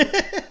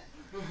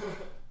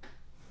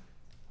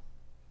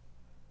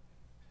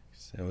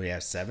 So we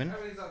have 7?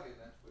 Everything's all good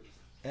then.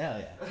 Hell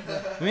yeah.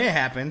 I mean, it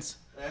happens.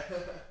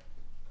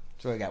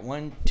 So I got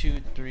 1,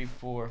 2, 3,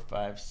 4,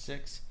 5,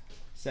 6,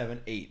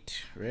 7,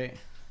 8, right?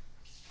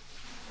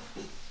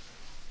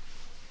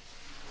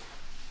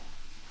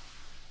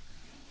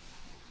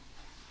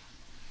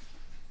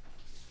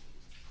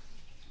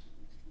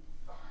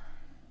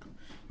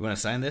 You want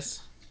to sign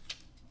this?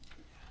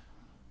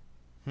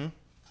 Sign?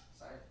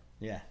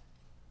 Yeah.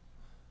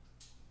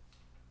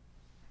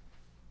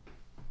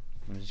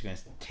 I'm just going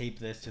to tape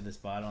this to this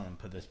bottle and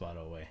put this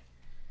bottle away.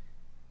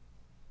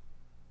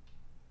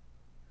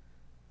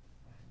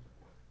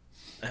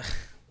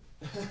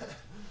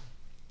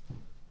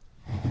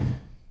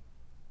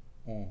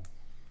 Oh.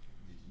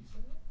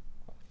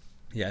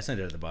 Yeah, I signed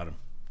it at the bottom.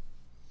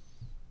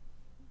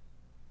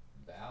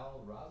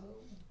 Val Razzo?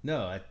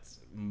 No, that's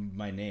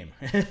my name.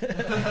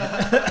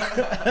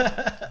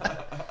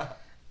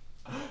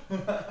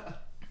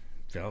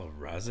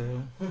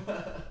 Valrazzo?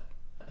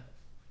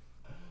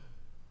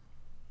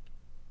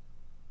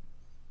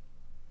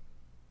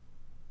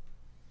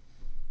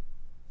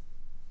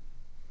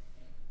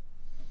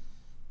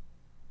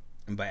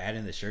 And by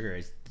adding the sugar,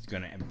 it's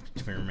going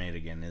to ferment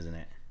again, isn't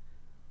it?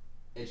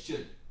 It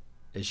should.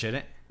 It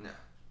shouldn't? No.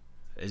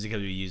 Is it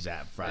because we use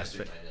that That's frost?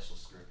 my initial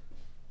screw.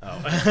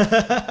 Oh.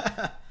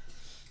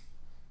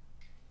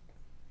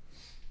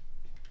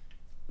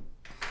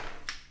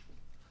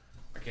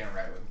 I can't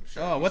write with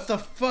sugar. Oh, what the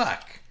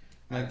fuck?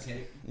 My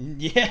tape?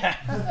 Yeah.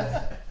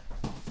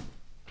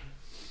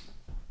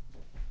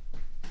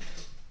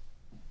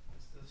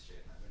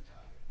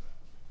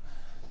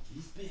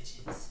 These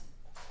bitches.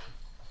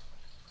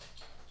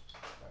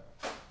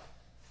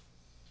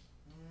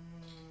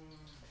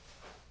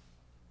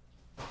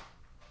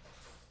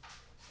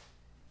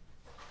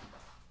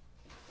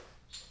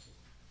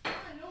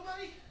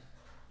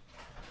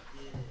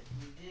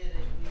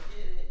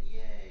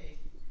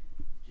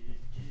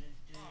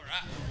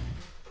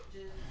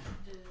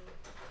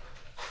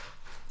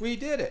 We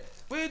did it.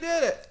 We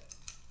did it.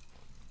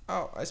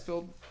 Oh, I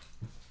spilled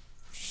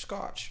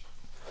scotch.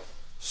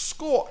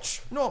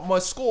 Scotch, not my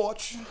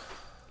scotch.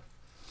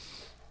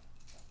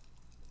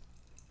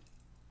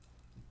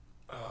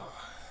 I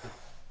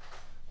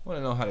want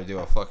to know how to do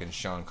a fucking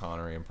Sean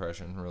Connery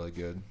impression really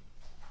good.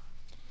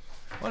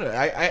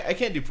 I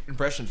can't do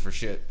impressions for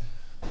shit.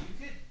 You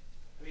could,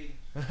 I mean,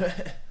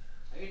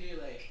 I could do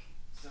like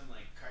some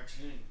like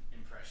cartoon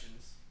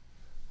impressions.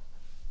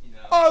 You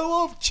know. I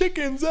love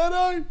chickens, and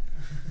I.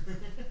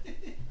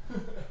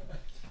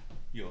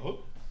 Yo.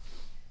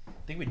 I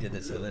think we did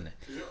this the other night.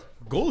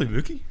 Goalie,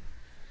 Mickey.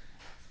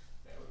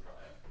 Yeah,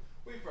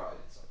 we probably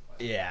did something like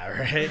that. Yeah,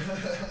 right.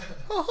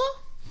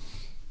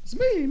 It's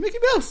me, Mickey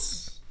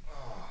Mouse.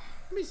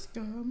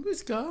 Miska,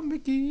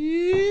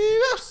 Mickey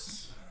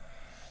Mouse.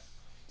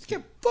 Let's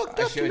get fucked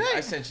up tonight.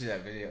 I sent you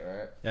that video,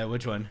 right? Yeah,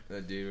 which one?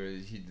 The dude where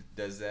he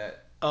does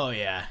that. Oh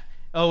yeah.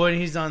 Oh, when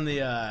he's on the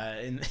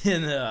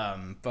in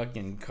the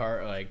fucking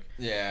car, like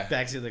Yeah.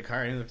 backseat of the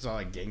car, and he looks all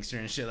like gangster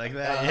and shit like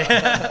that.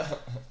 Yeah.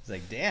 It's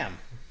like, damn.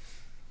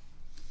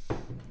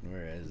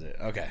 Where is it?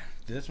 Okay,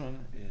 this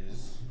one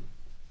is.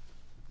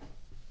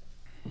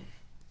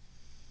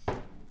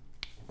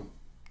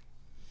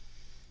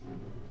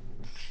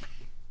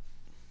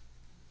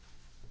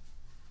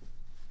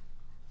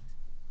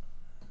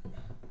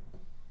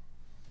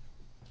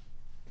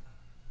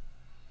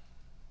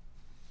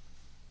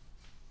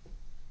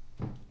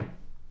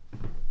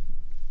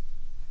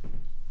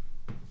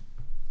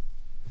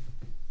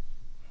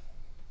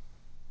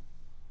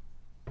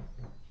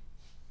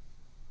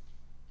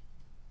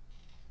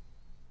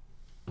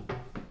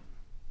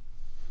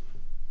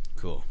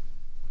 Cool.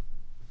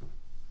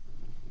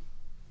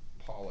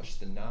 Polish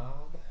the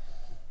knob.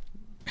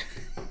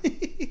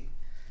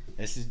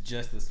 This is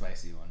just the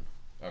spicy one.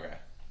 Okay.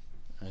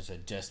 It's a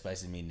just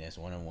SpicyMeadNess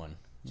 101.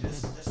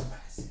 Just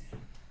spicy.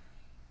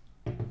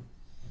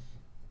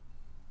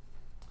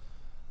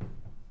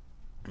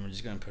 I'm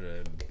just gonna put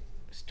a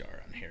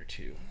star on here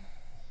too,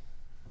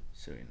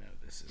 so you know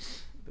this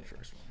is the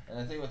first one. And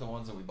I think with the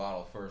ones that we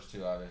bottled first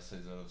too, obviously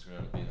those are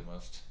going to be the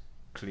most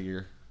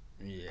clear.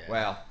 Yeah.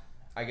 Well,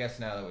 I guess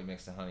now that we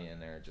mix the honey in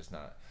there, just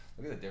not.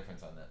 Look at the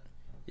difference on that.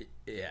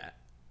 Yeah.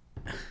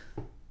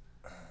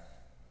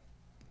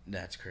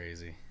 That's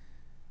crazy.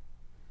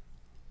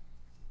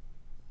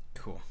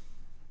 Cool.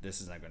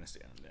 This is not going to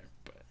stay on there,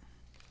 but.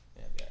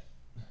 Yeah, yeah.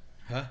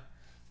 Huh?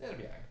 That'll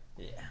be alright.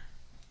 Yeah.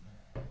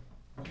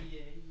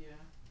 Yeah.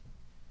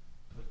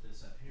 Put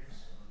this up here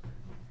so.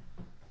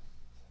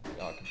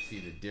 Y'all can see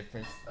the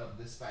difference of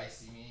the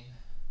spicy mead.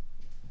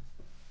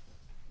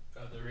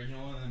 Of the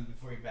original one, and then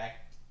before you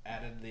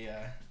added the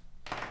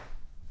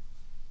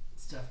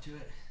stuff to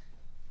it.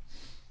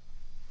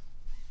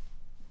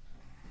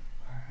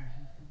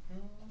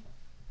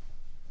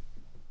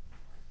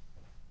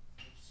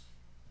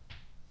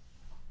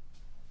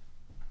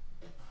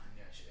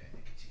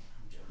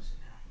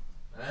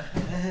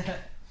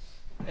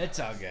 It's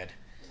all good.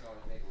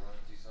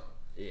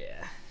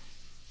 Yeah.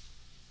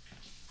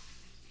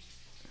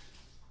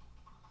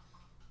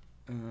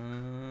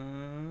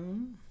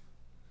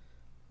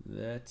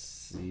 Let's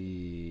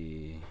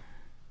see.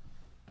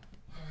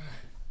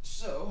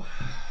 So,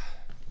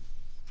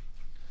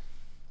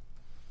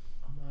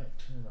 I might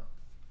turn up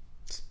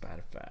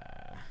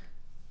Spotify.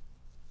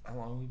 How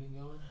long have we been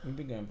going? We've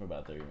been going for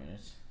about 30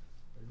 minutes.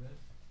 30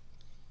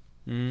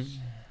 minutes?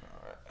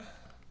 Alright.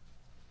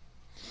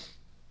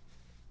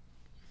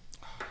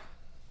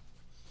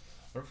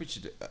 What if we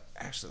should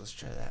actually, let's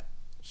try that.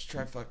 Let's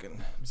try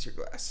fucking, what's your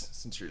glass,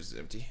 since yours is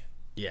empty.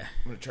 Yeah.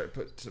 I'm gonna try to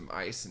put some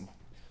ice and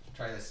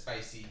try the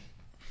sweet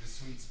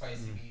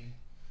spicy mead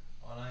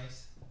on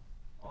ice.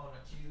 On a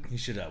cube. You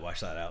should wash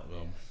that out,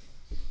 though.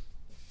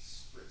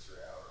 Spritz her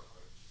out real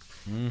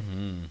quick.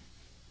 Mm-hmm.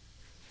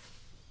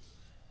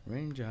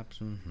 Raindrops.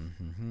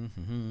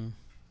 Mm-hmm.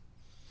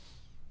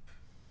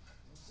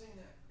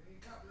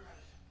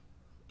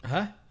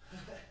 Huh?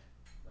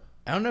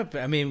 I don't know if,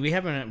 I mean, we're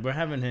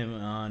having him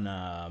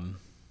on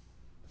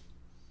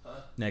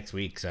next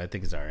week, so I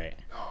think it's all right.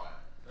 Oh.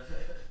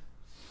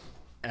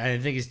 I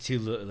think it's too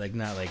like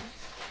not like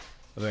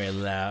very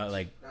loud,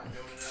 like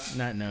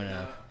not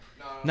no.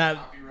 Not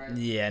copyright.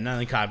 Yeah, not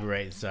the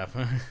copyright stuff.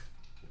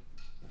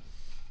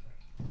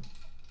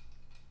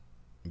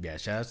 Yeah,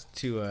 shout out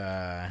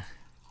to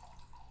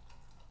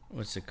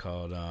what's it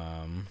called?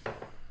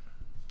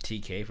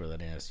 TK for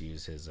letting us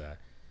use his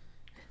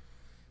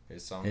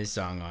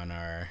song on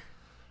our.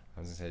 I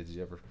was gonna say, did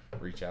you ever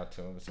reach out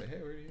to him and say, "Hey,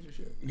 where do you use your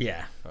shit?"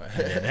 Yeah, I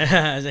did.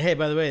 I was like, "Hey,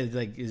 by the way,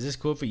 like, is this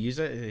cool if we use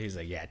it?" He's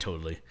like, "Yeah,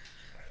 totally."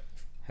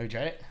 Have you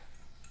tried it?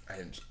 I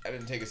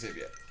didn't take a sip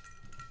yet.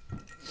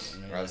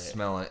 I was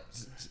smelling it.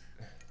 You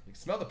can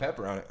smell the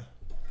pepper on it.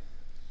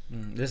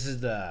 This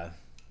is the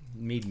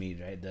mead,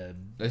 right?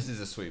 This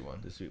is a sweet one.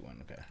 The sweet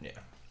one, okay. Yeah.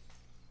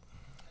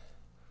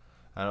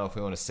 I don't know if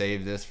we want to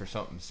save this for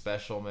something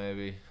special,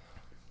 maybe.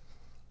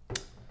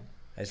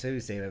 I say we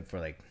save it for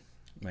like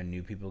when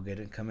new people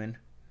come in.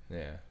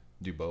 Yeah.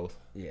 Do both.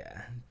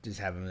 Yeah. Just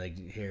have them like,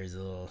 here's a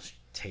little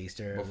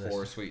taster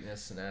before of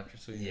sweetness and after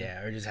sweetness.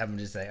 Yeah, or just have them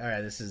just like, all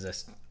right, this is a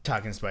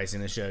talking spicy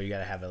in the show. You got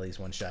to have at least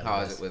one shot.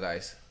 How is it with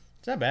ice?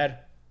 It's not bad.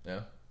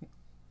 No.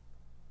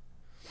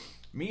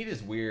 Mead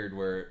is weird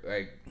where,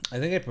 like... I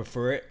think I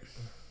prefer it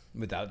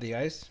without the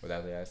ice.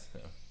 Without the ice?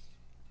 No.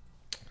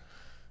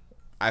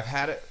 I've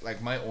had it,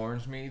 like my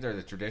orange mead, or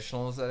the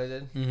traditionals that I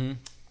did. Mm-hmm.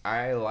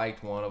 I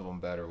liked one of them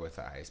better with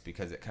ice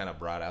because it kind of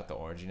brought out the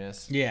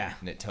oranginess. Yeah.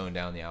 And it toned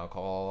down the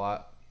alcohol a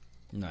lot.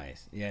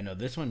 Nice. Yeah, no,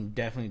 this one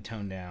definitely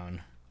toned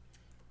down.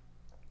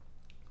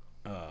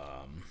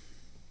 Oh,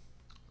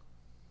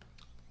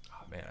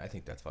 man, I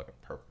think that's fucking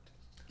perfect.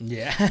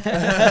 Yeah.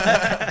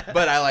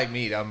 But I like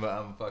mead.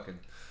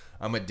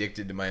 I'm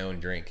addicted to my own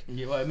drink.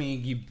 Yeah, well, I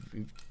mean,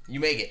 you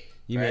make it.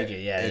 You right? make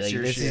it, yeah. It's like,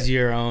 your this shit. is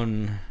your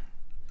own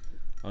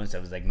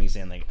stuff. It's like me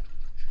saying, like,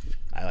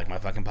 I like my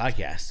fucking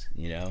podcast,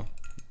 you know?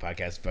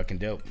 Podcast is fucking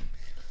dope.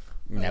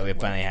 Now we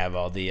finally have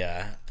all the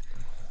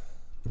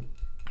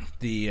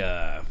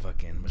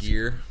fucking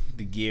gear.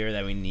 The gear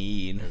that we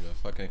need. There's the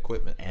fucking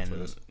equipment.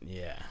 And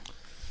yeah.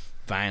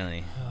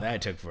 Finally.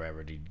 That took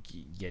forever to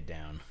get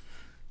down.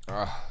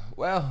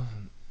 Well,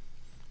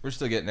 we're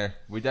still getting there.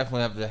 We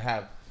definitely have to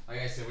have,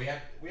 like I said, we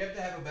have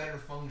to have a better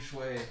feng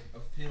shui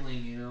of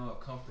feeling, you know,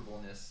 of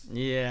comfortableness.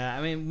 Yeah,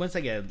 I mean, once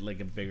I get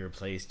like a bigger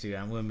place too,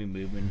 I'm gonna be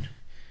moving,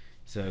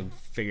 so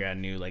figure out a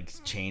new like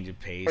change of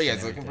pace. Are you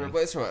guys looking for a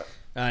place or what?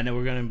 No,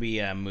 we're gonna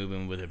be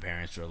moving with her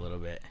parents for a little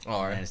bit.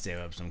 All right. And save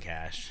up some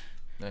cash.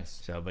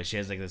 Nice. So, but she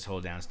has like this whole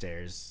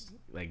downstairs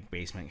like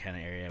basement kind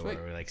of area Sweet.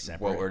 where we're like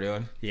separate. What we're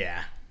doing?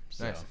 Yeah.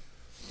 So. Nice.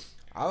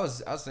 I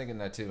was thinking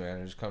that too,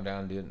 man. Just come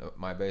down and do it in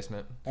my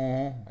basement.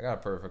 Mm-hmm. I got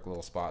a perfect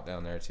little spot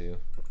down there too.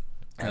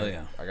 Hell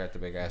yeah! I got the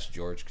big ass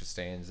George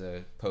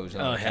Costanza posing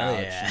on the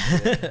couch.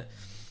 Hell yeah!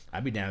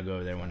 I'd be down to go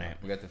over there one night.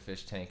 We got the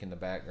fish tank in the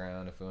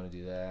background if we want to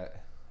do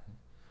that.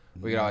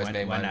 We could always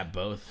make why not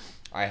both?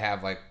 I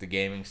have like the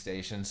gaming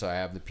station, so I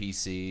have the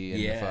PC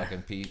and the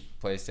fucking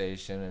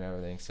PlayStation and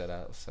everything set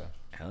up. So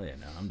hell yeah,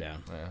 no, I'm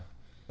down. Yeah.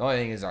 The only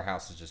thing is our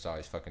house is just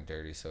always fucking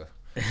dirty, so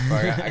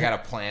I got a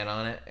plan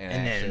on it and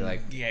actually then,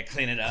 like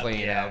clean it up,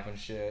 it up and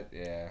shit.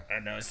 Yeah. I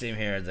know. Same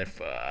here. It's like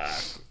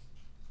fuck.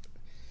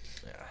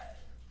 Yeah.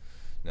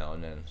 No,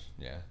 and then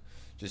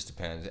just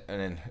depends. And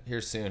then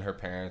here soon, her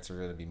parents are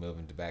gonna be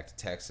moving back to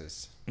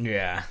Texas.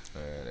 Yeah.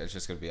 It's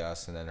just gonna be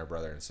us and then her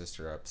brother and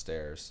sister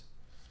upstairs.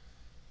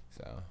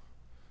 So,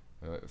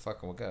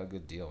 fucking, we got a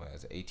good deal, man.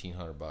 It's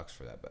 $1,800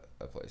 for that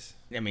place.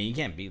 I mean, you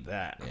can't beat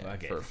that. Yeah,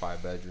 for a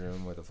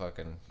 5-bedroom with a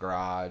fucking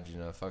garage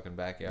and a fucking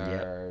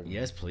backyard. Yep.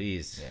 Yes,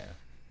 please. Yeah.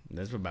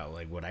 That's about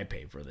like what I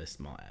pay for this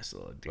small ass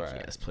little dicky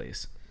ass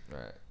place.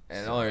 Right.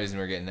 And the only reason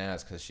we're getting that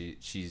is because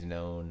she's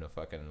known the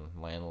fucking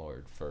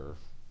landlord for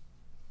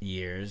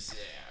years.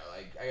 Yeah,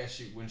 like I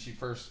guess when she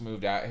first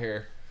moved out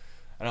here,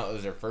 I don't know if it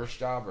was her first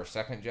job or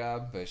second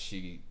job, but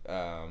she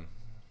was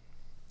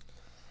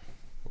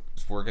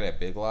working at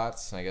Big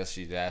Lots. I guess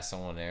she'd asked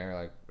someone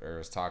there, or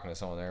was talking to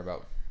someone there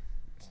about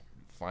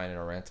finding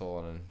a rental,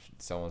 and then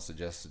someone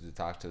suggested to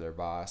talk to their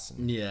boss.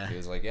 And Yeah. he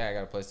was like, "Yeah, I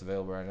got a place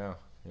available right now.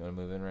 You want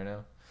to move in right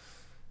now?"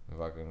 And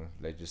fucking,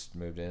 they just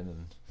moved in,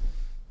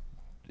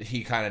 and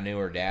he kind of knew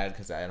her dad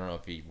because I don't know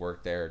if he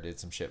worked there or did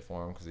some shit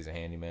for him because he's a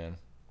handyman.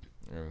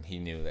 And he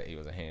knew that he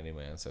was a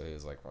handyman, so he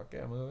was like, "Fuck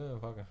yeah, move in,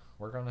 fucking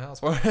work on the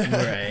house for it."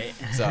 Right.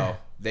 So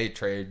they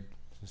trade.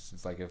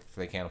 It's like if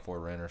they can't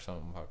afford rent or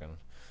something, fucking,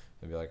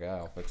 they'd be like, "Oh,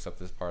 I'll fix up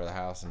this part of the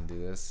house and do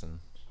this and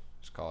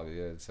just call it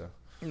good." So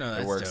No,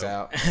 that's it works dope.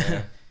 out.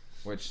 Yeah.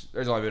 Which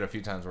there's only been a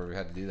few times where we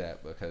had to do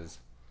that because,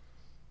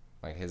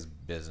 like, his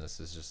business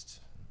is just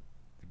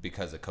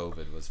because of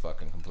COVID was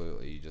fucking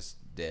completely just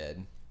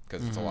dead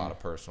because it's a lot of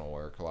personal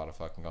work, a lot of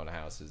fucking going to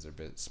houses or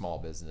small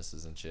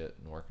businesses and shit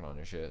and working on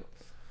your shit.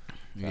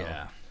 So,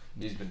 Yeah.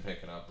 he's been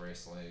picking up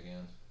recently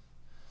again.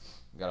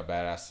 Got a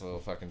badass little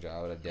fucking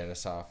job at a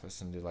dentist's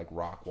office and do like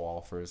rock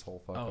wall for his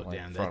whole fucking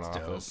front that's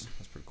office. dope.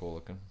 That's pretty cool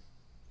looking.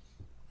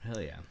 Hell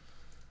yeah.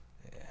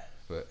 Yeah,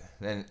 but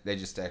then they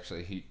just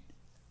actually he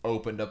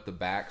opened up the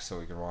back so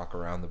we can walk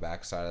around the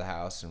back side of the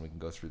house and we can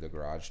go through the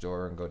garage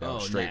door and go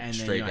down straight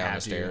down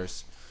the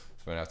stairs.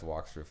 So we don't have to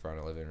walk through the front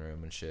of the living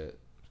room and shit.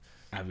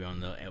 Have you on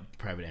the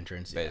private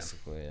entrance?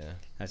 Basically, yeah.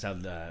 That's how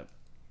the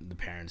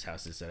parents'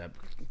 house is set up.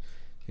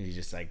 You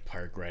just like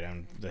park right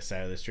on the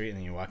side of the street, and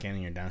then you walk in,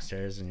 and you're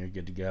downstairs, and you're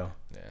good to go.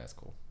 Yeah, that's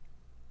cool.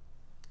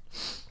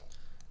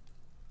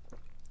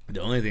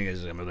 The only thing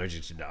is, I'm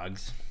allergic to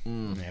dogs. I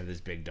have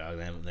this big dog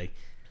that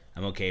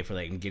I'm okay for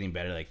like getting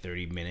better like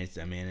 30 minutes.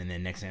 I'm in, and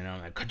then next thing I know,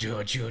 I'm like,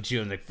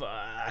 achoo. I'm like,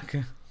 fuck.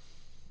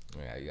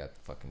 Yeah, you got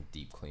to fucking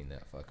deep clean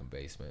that fucking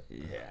basement.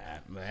 Yeah,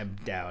 but I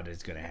doubt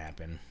it's gonna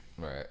happen.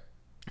 Right.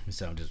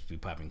 So I'll just be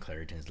popping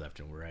Claritins left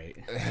and right,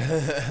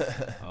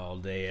 all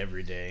day,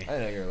 every day. I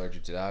didn't know you're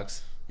allergic to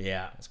dogs.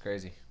 Yeah, That's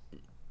crazy.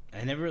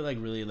 I never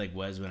really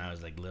was when I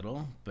was like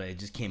little, but it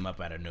just came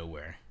up out of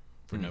nowhere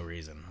for no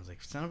reason. I was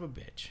like, son of a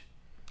bitch.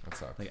 That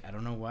sucks. Like, I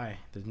don't know why.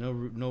 There's no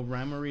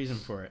rhyme or reason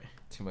for it.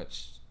 Too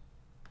much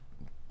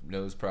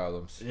nose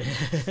problems.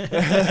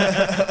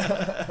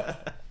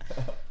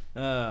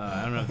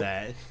 I don't know if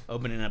that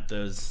opening up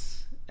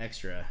those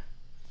extra.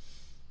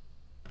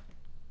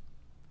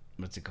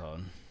 What's it called?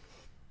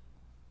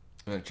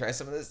 You want to try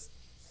some of this?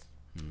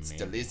 It's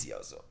Maybe.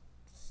 delicioso.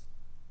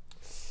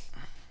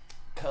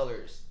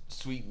 Colors,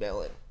 sweet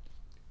melon.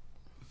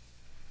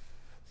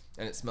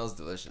 And it smells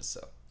delicious,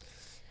 so.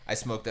 I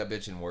smoke that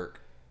bitch in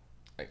work.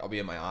 Like, I'll be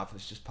in my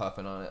office just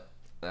puffing on it.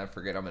 And I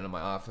forget I'm in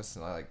my office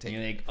and I like take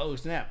And you're like, oh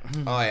snap.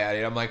 Oh yeah,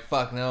 dude. I'm like,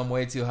 fuck, now I'm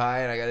way too high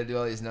and I gotta do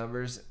all these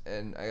numbers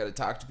and I gotta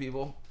talk to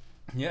people.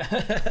 Yeah.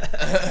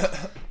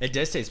 It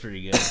does taste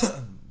pretty good.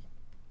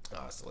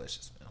 Oh, it's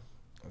delicious, man.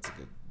 That's a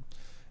good.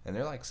 And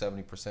they're like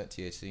 70%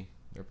 THC.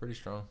 They're pretty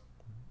strong.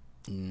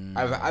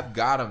 I've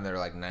got them. They're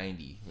like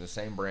 90, the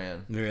same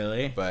brand.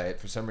 Really? But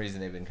for some reason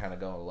they've been kind of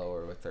going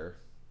lower with their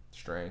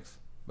strength.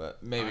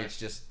 But maybe it's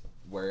just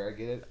where I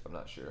get it. I'm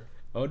not sure.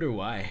 I wonder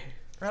why.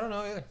 I don't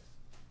know either.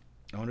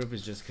 I wonder if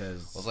it's just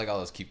because. Well, it's like all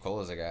those Keep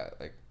Colas I got.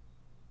 Like,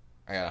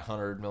 I got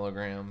 100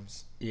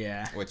 milligrams.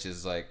 Yeah. Which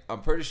is like,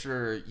 I'm pretty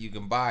sure you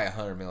can buy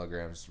 100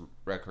 milligrams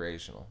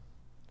recreational.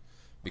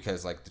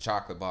 Because like the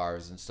chocolate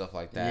bars and stuff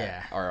like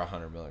that are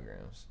 100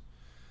 milligrams.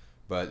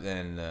 But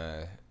then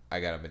I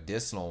got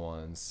medicinal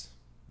ones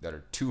that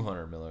are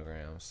 200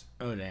 milligrams.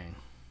 Oh, dang.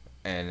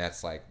 And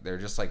that's like, they're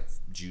just like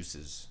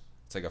juices.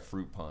 It's like a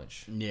fruit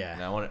punch. Yeah.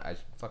 And I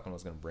fucking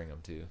was going to bring them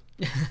too.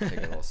 Take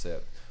a little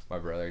sip. My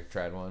brother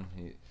tried one.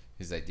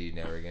 He's like, dude,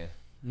 never again.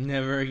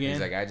 Never again? He's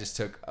like, I just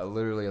took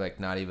literally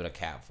like not even a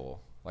cap full.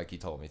 Like he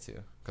told me to.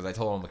 Because I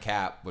told him a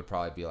cap would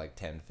probably be like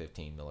 10,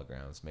 15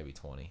 milligrams, maybe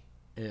 20.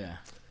 Yeah.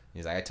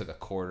 He's like, I took a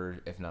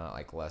quarter, if not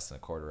like less than a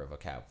quarter of a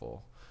cap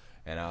full.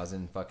 And I was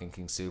in fucking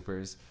King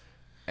Soopers,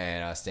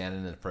 and I was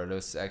standing in the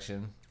produce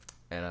section,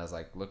 and I was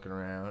like looking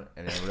around,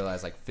 and I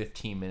realized like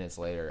 15 minutes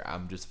later,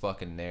 I'm just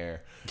fucking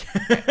there.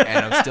 And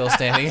I'm still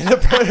standing in the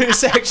produce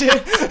section,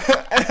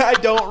 and I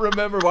don't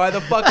remember why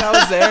the fuck I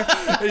was there.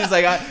 And he's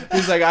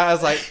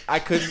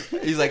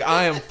like,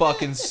 I am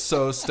fucking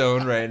so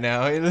stoned right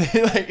now. And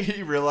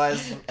he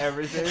realized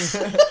everything.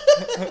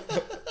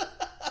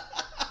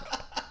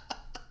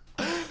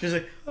 Just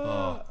like,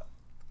 oh.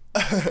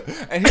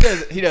 And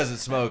he doesn't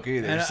smoke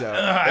either. And so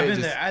I've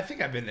been there. I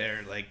think I've been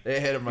there. Like, it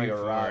hit him like a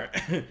rock.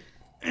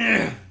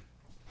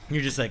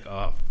 You're just like,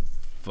 oh,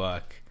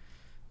 fuck.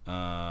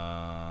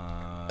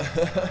 I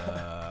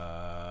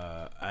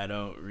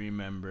don't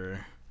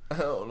remember. I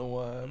don't know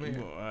why I'm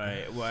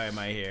here. Why am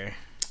I here?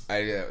 I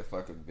did that with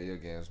fucking video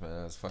games, man.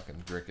 I was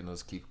fucking drinking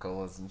those Keep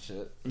Colas and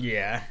shit.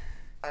 Yeah.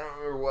 I don't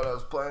remember what I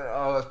was playing.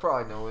 Oh, it's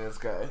probably No Man's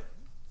Sky.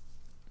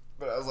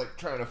 But I was like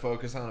trying to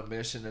focus on a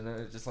mission, and then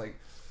it just like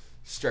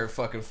start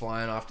fucking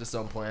flying off to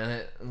some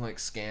planet and like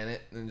scan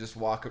it and just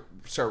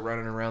start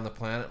running around the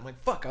planet. I'm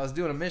like, fuck, I was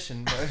doing a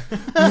mission.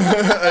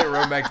 I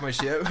run back to my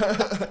ship.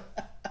 I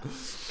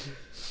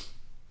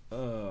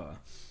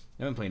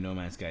haven't played No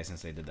Man's Sky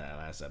since they did that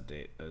last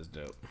update. That was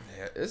dope.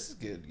 Yeah, this is a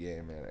good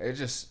game, man. It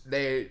just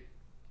they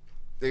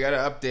got to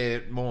update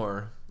it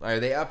more. Like,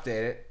 they update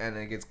it, and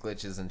it gets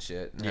glitches and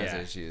shit, and has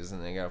issues,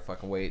 and they gotta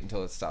fucking wait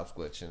until it stops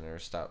glitching, or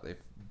they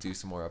do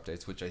some more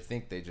updates, which I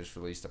think they just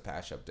released a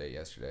patch update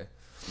yesterday.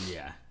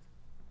 Yeah.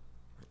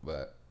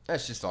 But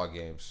that's just all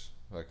games.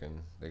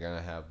 Fucking, they're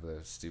gonna have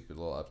the stupid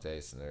little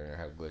updates, and they're gonna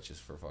have glitches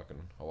for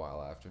fucking a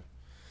while after.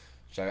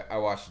 Which I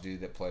watched a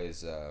dude that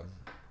plays,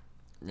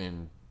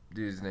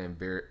 dude's name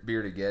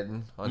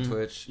Beardageddon on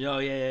Twitch. Oh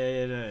yeah.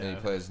 And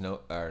he plays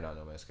not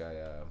No Man's Sky,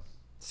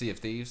 Sea of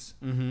Thieves.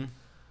 Mm-hmm.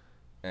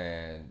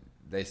 And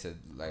they said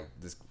like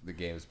the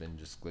game's been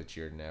just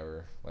glitchier than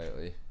ever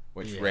lately,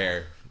 which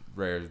rare.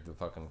 The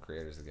fucking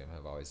creators of the game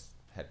have always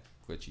had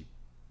glitchy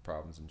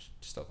problems and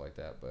stuff like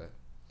that, but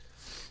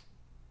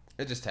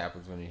it just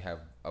happens when you have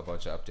a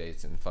bunch of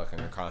updates and fucking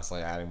are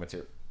constantly adding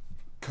material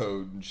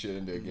code and shit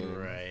into a game.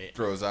 Right.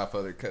 Throws off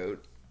other code,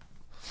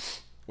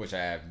 which I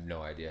have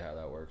no idea how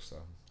that works. So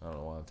I don't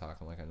know why I'm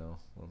talking like I know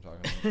what I'm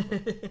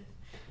talking about.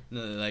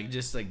 No, like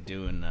just like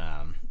doing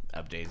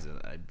updates.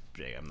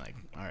 I'm like,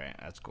 all right,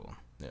 that's cool.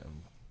 Yeah,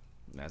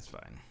 that's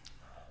fine.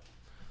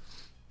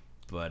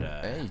 But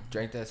hey, you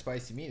drank that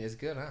spicy meat. It's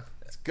good, huh?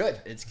 It's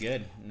good. It's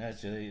good. No,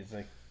 it's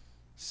like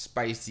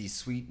spicy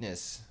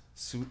sweetness,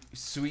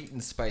 sweet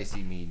and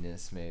spicy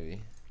meadness.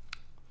 Maybe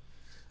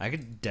I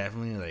could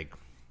definitely like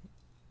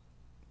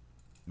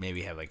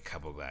maybe have like a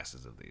couple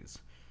glasses of these.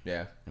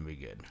 Yeah, and be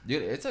good,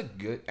 dude. It's a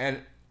good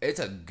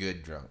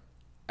drunk.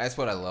 That's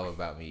what I love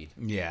about mead.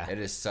 Yeah, it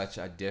is such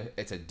a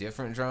it's a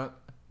different drunk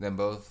than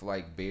both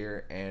like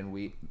beer and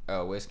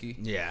whiskey.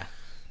 Yeah,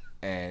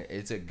 and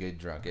it's a good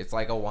drunk. It's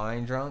like a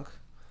wine drunk.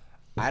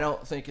 I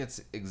don't think it's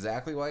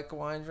exactly like a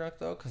wine drunk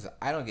though, because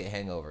I don't get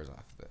hangovers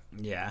off of it.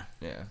 Yeah,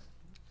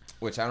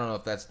 which I don't know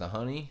if that's the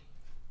honey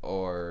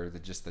or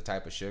just the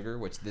type of sugar.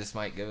 Which this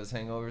might give us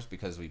hangovers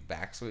because we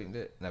back sweetened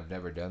it, and I've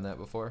never done that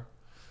before.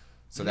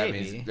 So that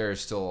means there's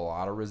still a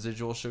lot of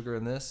residual sugar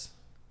in this.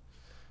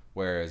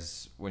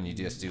 Whereas when you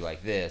just do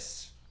like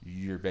this,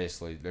 you're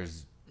basically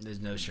there's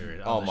no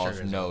sugar.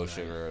 Almost no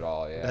sugar at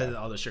all. Yeah,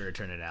 all the sugar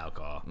turned into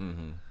alcohol.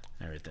 Mm-hmm.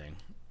 Everything.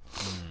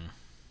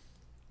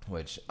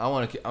 Which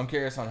I'm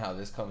curious on how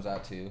this comes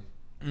out too.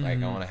 Mm-hmm.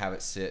 Like I want to have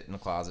it sit in the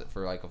closet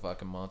for like a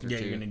fucking month or two.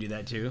 Yeah, you're gonna do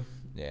that too.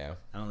 Yeah.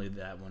 I don't leave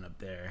that one up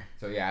there.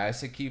 So yeah, I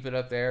said keep it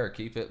up there or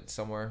keep it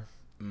somewhere.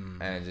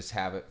 And just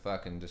have it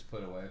fucking just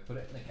put away. Put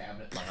it in the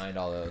cabinet behind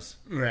all those.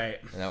 Right.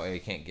 And that way you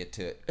can't get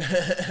to it.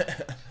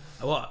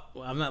 Well,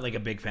 I'm not like a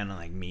big fan of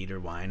like mead or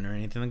wine or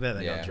anything like that.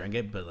 Like I'll drink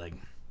it, but like,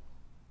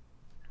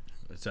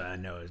 so I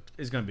know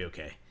it's gonna be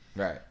okay.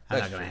 Right. I'm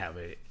not gonna have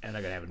an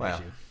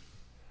issue.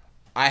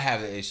 I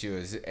have the issue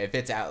is if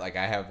it's out, like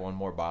I have one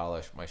more bottle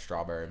of my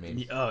strawberry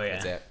mead. Oh yeah.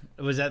 That's it.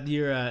 Was that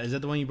your? Is that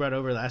the one you brought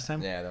over last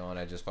time? Yeah, the one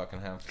I just fucking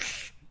have.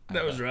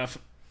 That was rough.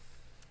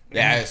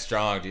 Yeah, it's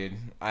strong, dude.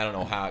 I don't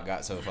know how it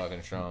got so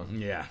fucking strong.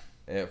 Yeah.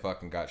 It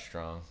fucking got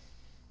strong.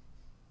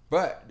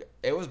 But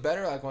it was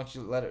better like once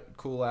you let it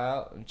cool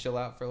out and chill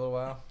out for a little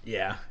while.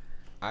 Yeah.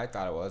 I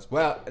thought it was.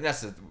 Well, and that's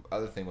the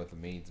other thing with the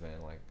meads,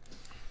 man. Like,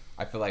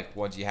 I feel like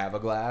once you have a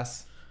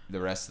glass, the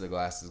rest of the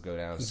glasses go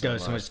down so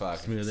much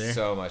smoother.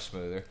 So much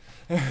smoother.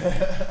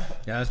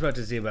 Yeah, I was about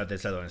to see about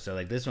this other one. So,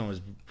 like, this one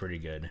was pretty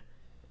good.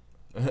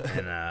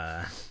 And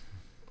I'm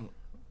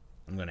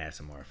going to add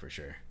some more for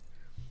sure.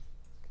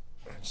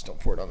 Just don't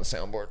pour it on the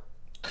soundboard.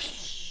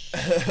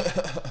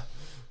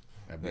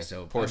 I'd be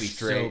so pour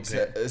straight.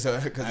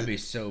 I'd be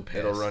so pissed.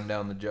 It'll run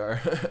down the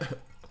jar.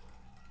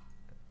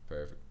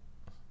 Perfect.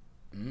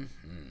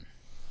 Mm-hmm.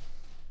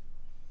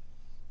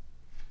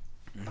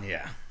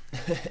 Yeah.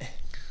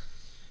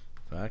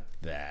 Fuck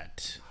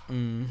that.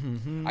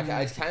 Mm-hmm. I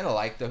kind of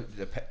like the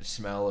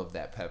smell of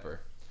that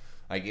pepper.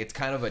 Like, it's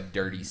kind of a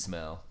dirty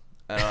smell.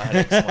 I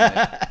don't know how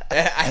to explain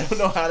it. I don't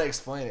know how to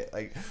explain it.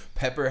 Like,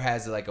 pepper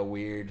has like a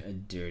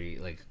weird... dirty,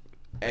 like...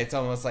 It's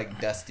almost like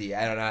dusty.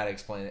 I don't know how to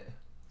explain it.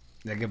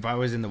 Like, if I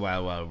was in the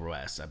Wild Wild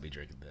West, I'd be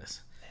drinking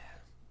this.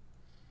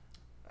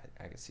 Yeah.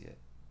 I can see it.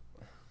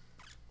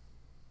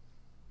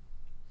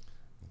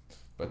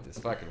 But this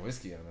fucking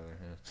whiskey, on the other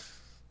hand...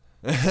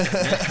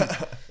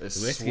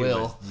 this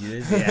swill.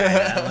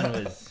 That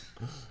one was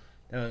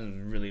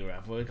really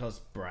rough. What do you call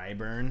it?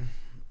 Bryburn?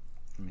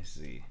 Let me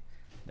see.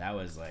 That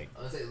was like...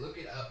 I was gonna say, look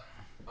it up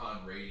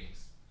on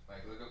ratings.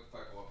 Like, look up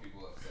fucking what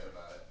people have said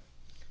about it.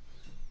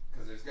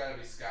 Because there's got to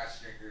be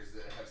Scotch drinkers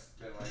that have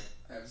been like,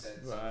 have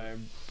said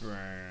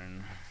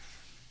Bryburn.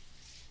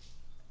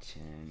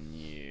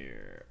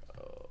 10-year-old.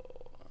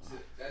 So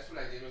that's what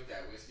I did with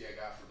that whiskey I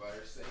got for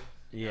Butter's thing.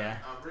 Yeah.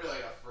 I'm really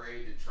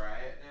afraid to try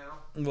it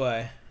now.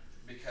 Why?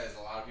 Because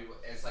a lot of people,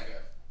 it's like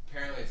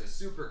apparently it's a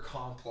super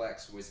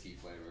complex whiskey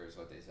flavor is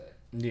what they say.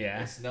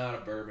 Yeah. It's not a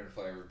bourbon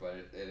flavor, but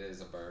it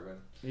is a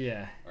bourbon.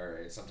 Yeah. Or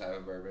it's some type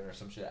of bourbon or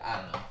some shit.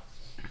 I don't know.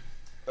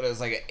 But it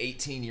was like an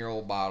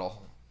 18-year-old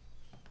bottle.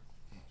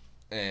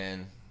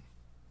 And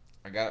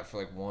I got it for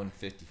like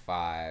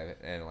 $155,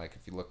 and like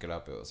if you look it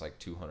up, it was like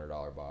 $200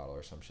 bottle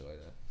or some shit like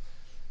that.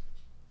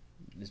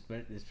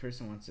 This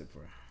person wants it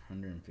for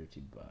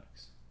 $150.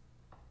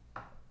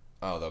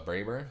 Oh, the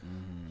Brayburn?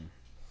 Mm-hmm.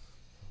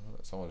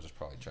 Someone's just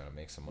probably trying to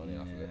make some money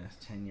off of it.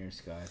 10-year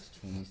Scotch,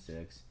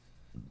 26.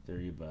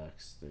 $30,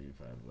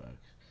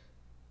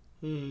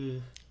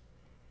 $35.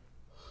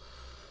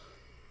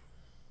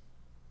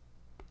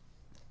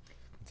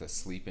 It's a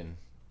sleeping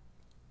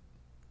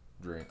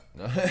drink.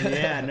 No.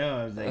 Yeah, I know.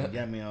 I was like,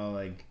 got me all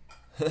like.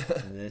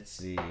 Let's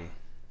see.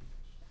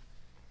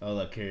 Oh,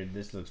 look here.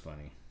 This looks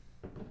funny.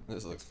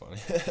 This looks funny.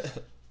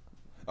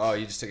 Oh,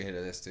 you just took a hit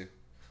of this too.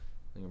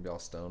 You're gonna be all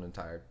stoned and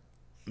tired.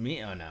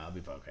 Me? Oh no, I'll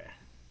be okay.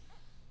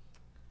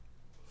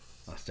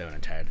 All stoned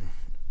and tired.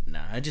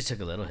 No, I just took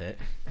a little hit.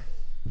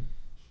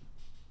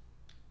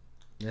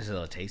 Just a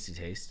little tasty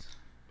taste.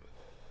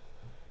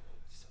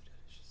 So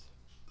delicious.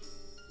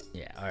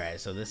 Yeah. All right.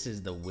 So this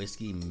is the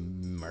Whiskey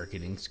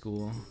Marketing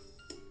School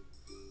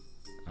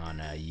on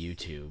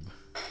YouTube.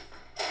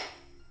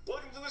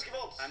 Welcome to the Whiskey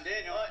Vaults. I'm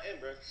Daniel. And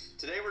Brooks.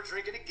 Today we're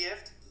drinking a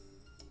gift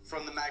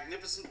from the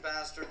magnificent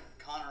bastard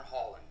Connor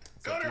Holland.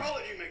 Connor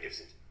Holland, you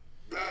magnificent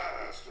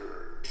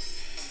bastard.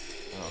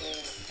 Oh.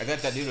 I thought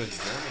that dude was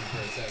German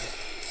for a second.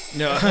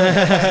 No.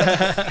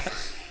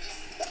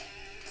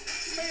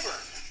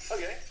 Mayburn.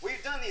 Okay,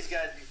 we've done these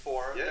guys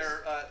before. Yes.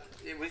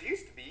 It was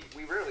used to be,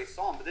 we rarely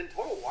saw them, but then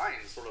Total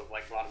Wine sort of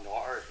like brought them to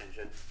our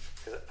attention,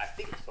 because I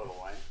think it's Total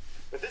Wine.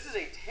 But this is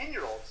a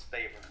 10-year-old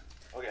Speyburn.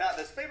 Okay. Now,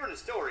 the Speyburn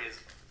distillery is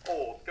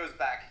old, goes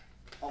back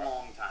a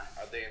long time.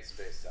 Are they in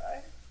Space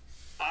Side?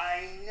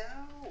 I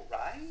know,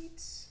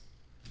 right?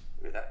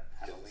 Look at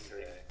that. You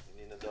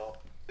need an adult.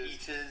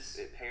 Peaches,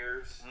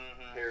 pears.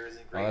 Pears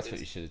and Oh, grapes. that's what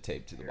you should have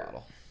taped to the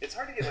bottle. It's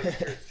hard to get like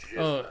the pears just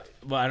Oh, right.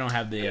 well, I don't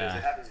have the Because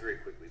it happens very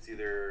quickly. It's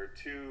either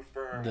too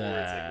firm or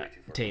it's like way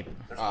too firm. tape.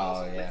 There's Oh,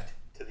 almost a yeah. lift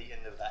to the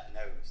end of that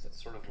nose.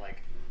 That's sort of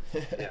like,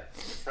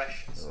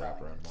 fresh.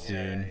 Wraparound ball.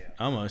 Dude,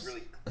 almost.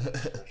 Really clean,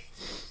 fresh,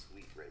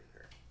 sweet right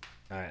there.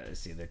 All right, let's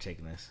see. They're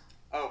taking this.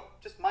 Oh,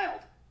 just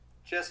mild.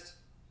 Just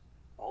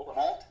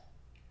malt,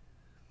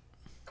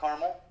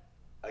 caramel.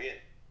 Again,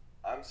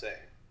 I'm saying.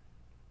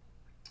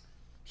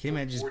 Can you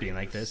imagine just being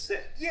like this? 40%.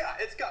 Yeah,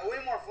 it's got way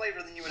more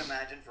flavor than you would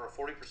imagine for a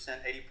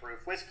 40%, 80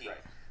 proof whiskey. Right.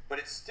 But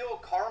it's still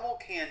caramel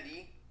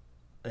candy.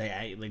 Like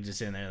I like just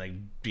sitting there, like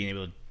being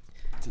able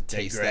to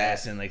Taste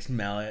grass that. and like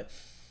smell it.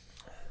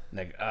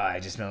 Like, oh, I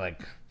just smell like.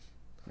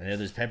 I know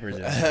there's peppers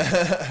in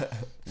it.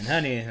 And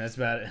honey. That's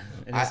about it.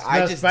 And it I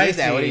smells just spicy. did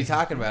that. What are you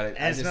talking about? And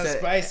I it just smells said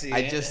spicy.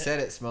 I just said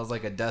it smells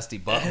like a dusty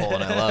butthole,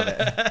 and I love it.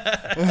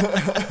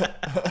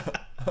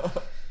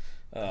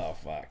 Oh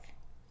fuck!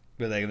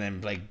 But like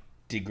then like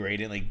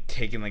degrading, like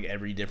taking like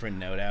every different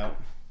note out.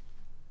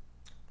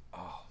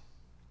 Oh,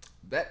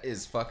 that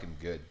is fucking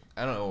good.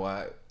 I don't know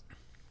why.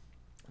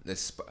 The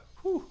spice.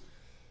 The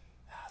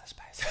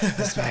spice.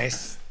 The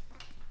spice.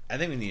 I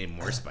think we needed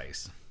more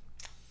spice.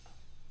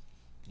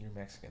 You're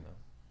Mexican though.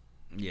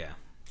 Yeah.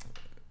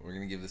 We're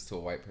gonna give this to a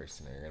white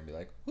person, and you're gonna be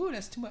like, "Ooh,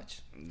 that's too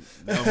much."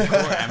 No, of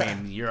course. I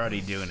mean, you're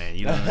already doing it.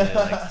 You don't really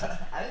like.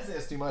 I didn't say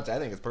it's too much. I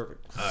think it's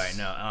perfect. All right,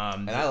 no.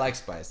 And I like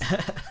spice.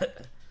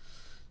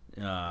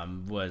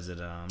 Was it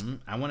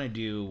I want to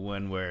do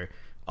one where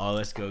all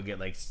of us go get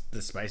like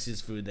the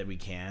spiciest food that we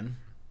can,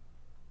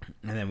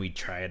 and then we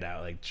try it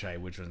out, like try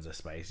which one's the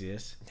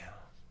spiciest.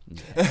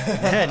 No.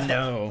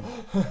 No.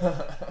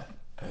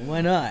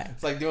 Why not?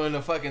 It's like doing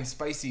the fucking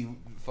spicy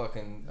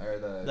fucking or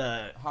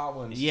the hot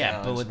ones.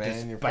 Yeah, but with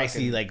the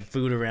spicy like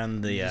food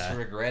around the. You just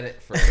regret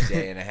it for a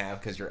day and a half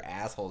because your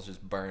asshole's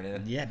just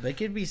burning. Yeah, but it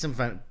could be some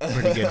fun,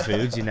 pretty good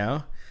foods, you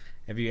know.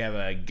 If you have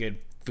a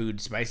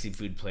good spicy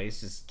food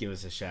place, just give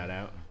us a shout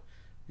out.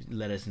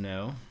 Let us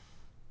know.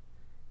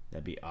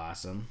 That'd be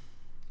awesome.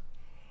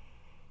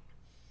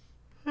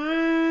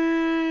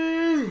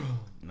 Oh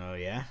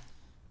yeah.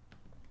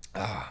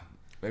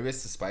 Maybe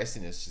it's the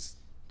spiciness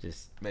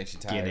just makes you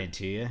tired. Get it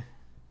to you.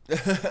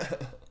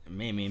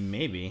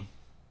 Maybe.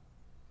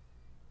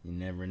 You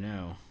never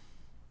know.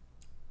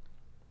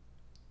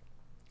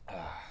 Let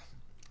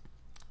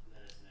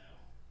us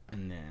know.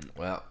 And then,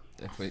 well,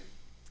 if we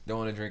don't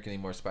want to drink any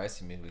more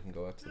spicy mead, we can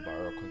go out to the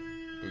bar real quick.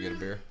 Go get a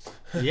beer.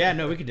 yeah,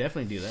 no, we could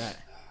definitely do that.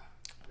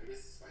 Maybe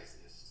it's the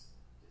spiciness.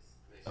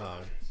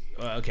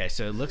 Okay,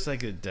 so it looks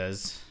like it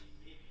does.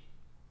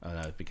 Oh no,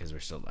 it's because we're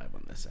still live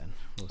on this end.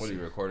 What are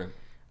you recording?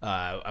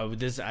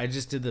 I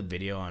just did the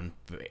video on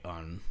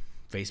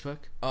Facebook.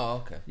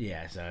 Oh, okay.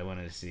 Yeah, so I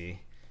wanted to see.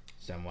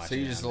 So I'm watching. So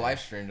you just live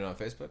streamed it on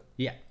Facebook?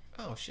 Yeah.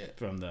 Oh shit.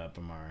 From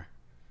our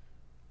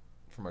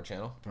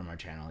channel? From our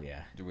channel,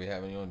 yeah. Do we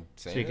have anyone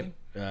saying anything?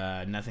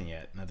 Nothing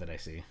yet. Not that I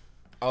see.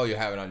 Oh, you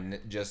have it on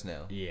just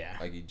now? Yeah.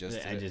 Like you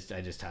just I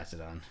just tossed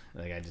it on.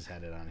 Like I just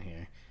had it on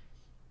here.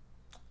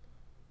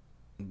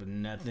 But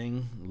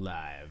nothing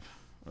live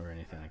or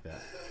anything like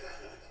that.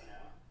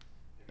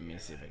 Let me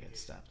see if I can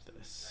stop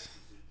this.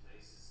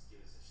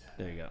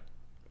 There you go.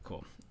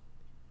 Cool.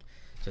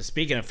 So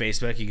speaking of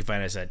Facebook, you can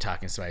find us at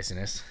Talking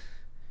Spiciness.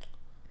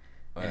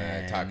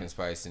 Talking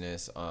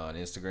Spiciness on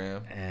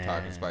Instagram.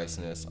 Talking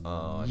Spiciness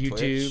on YouTube.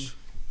 Twitch.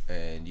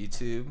 And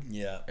YouTube.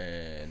 Yeah.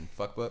 And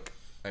Facebook.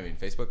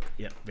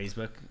 Yep,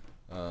 Facebook.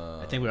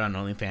 I think we're on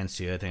OnlyFans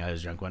too. I think I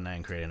was drunk one night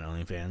and created an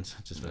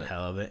OnlyFans just for the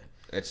hell of it.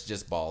 It's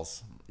just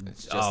balls.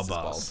 It's just all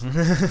balls.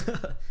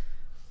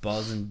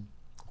 Balls and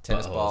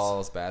tennis buttholes.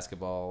 balls,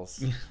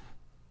 basketballs.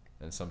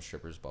 and some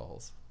strippers'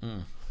 balls.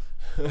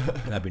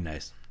 That'd be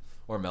nice.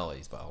 Or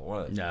Melly's butthole.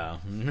 One of the two. No.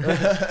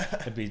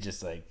 It'd be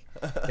just like,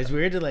 it's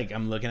weird to like,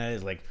 I'm looking at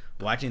it like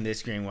watching this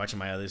screen, watching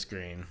my other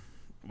screen,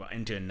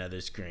 into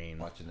another screen.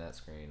 Watching that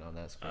screen on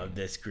that screen. Of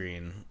this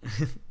screen.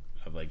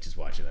 Of like just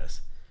watching us.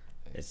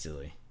 It's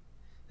silly.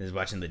 Just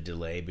watching the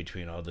delay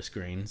between all the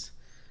screens.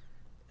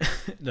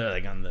 They're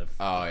like on the.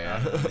 Oh,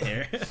 yeah. On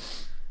here.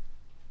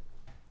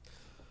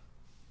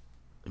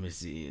 Let me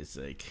see. It's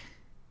like.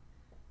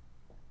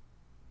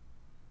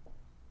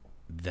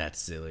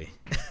 That's silly.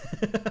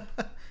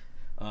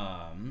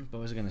 What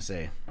was I gonna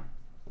say?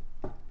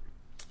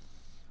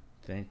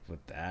 Think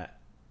with that.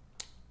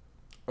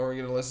 Are we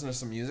gonna listen to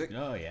some music?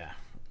 Oh yeah.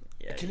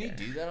 Can you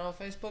do that on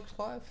Facebook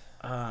Live?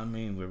 I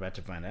mean, we're about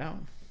to find out.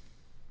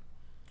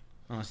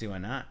 I don't see why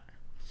not.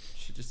 You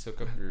should just hook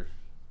up your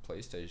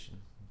PlayStation,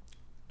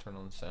 turn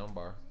on the sound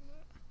bar.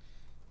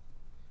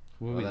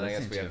 What Well, then I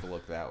guess we have to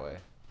look that way.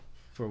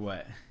 For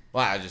what?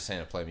 Well, I was just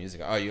saying to play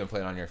music. Oh, you gonna play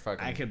it on your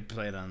fucking? I could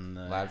play it on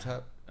the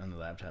laptop. On the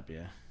laptop,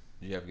 yeah.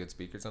 Do you have good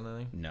speakers on that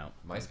thing? No.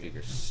 My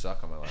speakers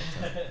suck on my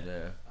laptop.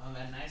 Yeah. On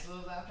that nice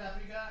little laptop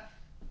you got?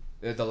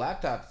 The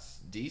laptop's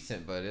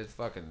decent, but it's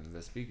fucking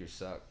the speakers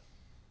suck.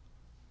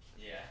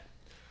 Yeah.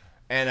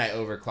 And I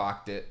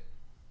overclocked it,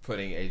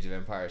 putting Age of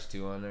Empires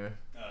 2 on there.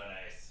 Oh,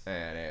 nice.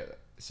 And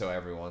so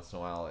every once in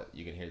a while,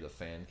 you can hear the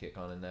fan kick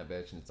on in that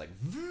bitch, and it's like.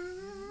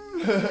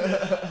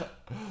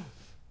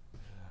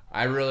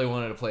 I really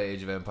wanted to play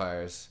Age of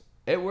Empires.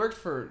 It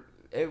worked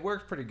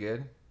pretty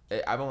good.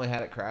 I've only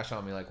had it crash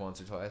on me like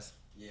once or twice.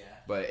 Yeah.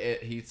 But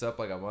it heats up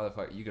like a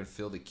motherfucker. You can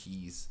feel the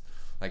keys.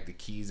 Like the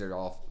keys are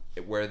all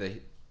where the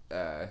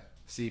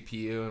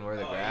CPU and where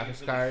the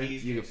graphics card.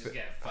 You can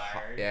get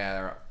fired. Yeah,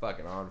 they're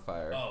fucking on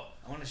fire. Oh,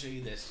 I want to show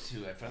you this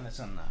too. I found this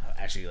on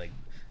actually like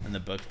on the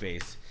book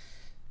face.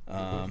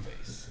 What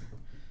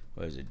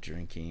is it?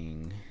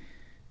 Drinking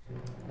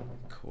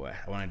Quest.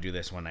 I want to do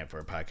this one night for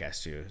a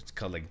podcast too. It's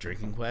called like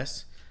Drinking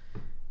Quest,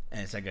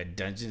 and it's like a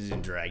Dungeons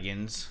and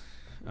Dragons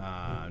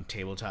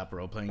tabletop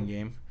role playing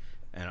game,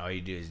 and all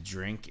you do is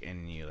drink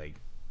and you like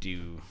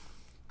do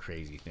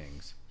crazy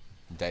things,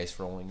 dice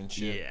rolling and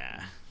shit.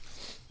 Yeah.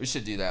 We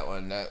should do that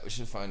one. We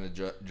should find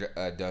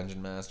a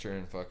dungeon master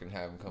and fucking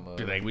have him come over.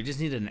 Dude, like we just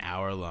need an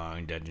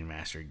hour-long dungeon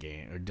master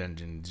game or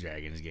Dungeons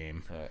Dragons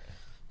game. Right.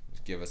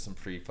 Just give us some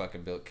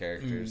pre-fucking built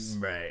characters.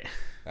 Right.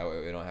 That way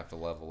we don't have to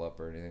level up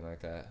or anything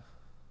like that.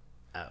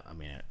 I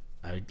mean,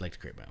 I would like to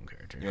create my own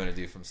character. You want to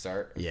do from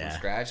start? Yeah. From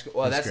scratch?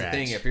 Well, From that's scratch. the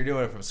thing. If you're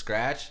doing it from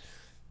scratch,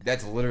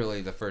 that's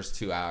literally the first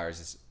 2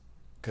 hours.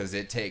 Because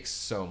it takes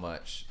so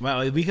much.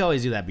 Well, we can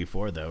always do that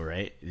before, though,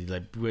 right?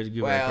 Like,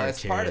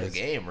 it's part of the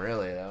game,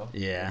 really, though.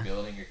 Yeah. You're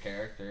building your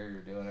character.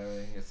 You're doing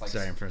everything. It's like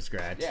starting from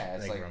scratch. Yeah,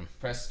 it's like from,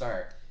 press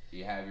start.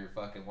 You have your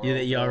fucking world.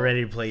 You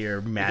already play your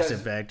Mass Because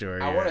Effect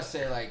or. I want to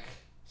say like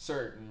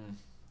certain,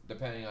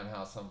 depending on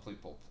how some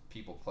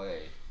people play,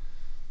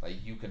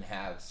 like you can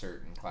have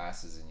certain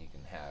classes and you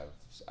can have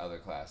other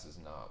classes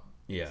not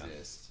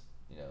exist.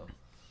 You know.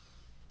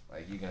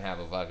 Like, you can have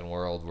a fucking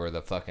world where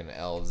the fucking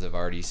elves have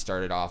already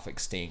started off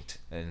extinct,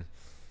 and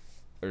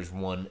there's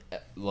one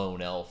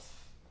lone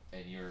elf,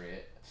 and you're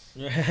it.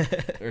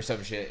 Or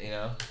some shit, you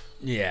know?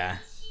 Yeah.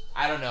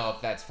 I don't know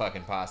if that's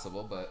fucking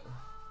possible, but...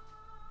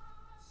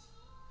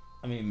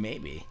 I mean,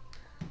 maybe.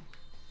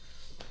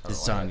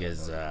 This song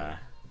is,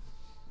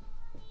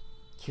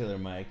 Killer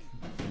Mike,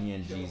 me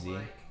and Jeezy.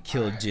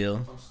 Kill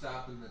Jill. I'm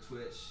stopping the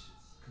Twitch,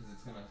 because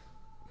it's gonna...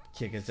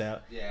 Kick us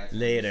out. Yeah, it's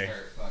later. Gonna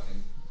start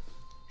fucking...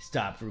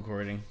 Stop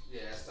recording.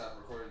 Yeah, stop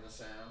recording the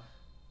sound.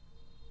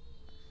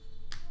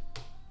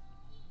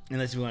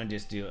 Unless we want to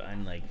just do it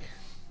on like.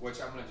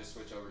 Which I'm gonna just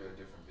switch over to a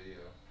different video.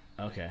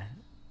 Okay.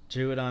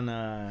 Do it on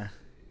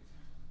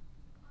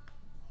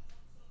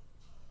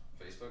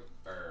Facebook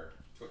or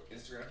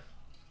Instagram.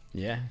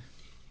 Yeah.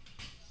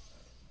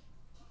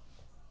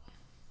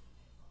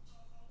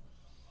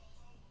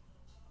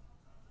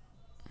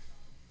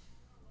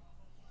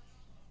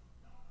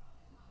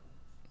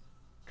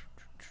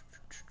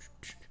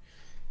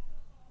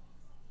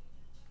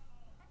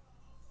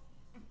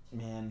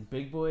 Man,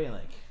 Big Boy and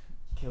like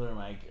Killer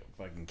Mike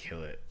fucking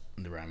kill it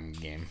in the rhyming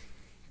game.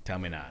 Tell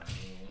me not.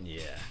 Yeah.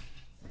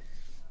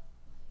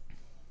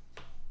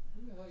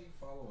 Who the hell are you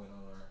following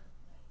on our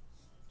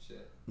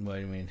shit? What do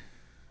you mean?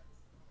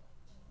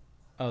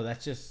 Oh,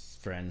 that's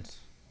just friends.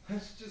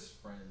 That's just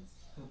friends.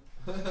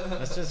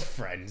 That's just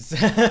friends. Who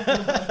the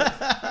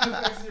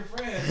fuck's your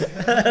friends?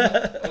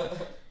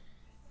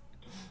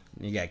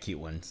 You got cute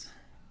ones.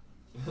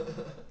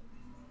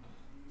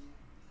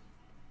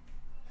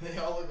 They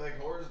all look like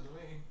whores to me.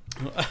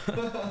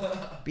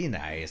 Be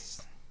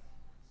nice.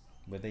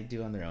 What they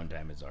do on their own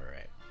time is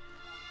alright.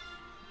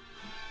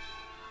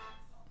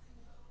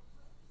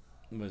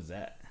 What was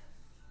that?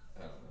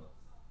 I don't know.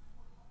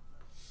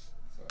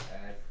 So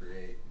add,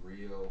 create,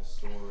 reel,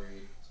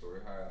 story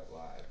highlight,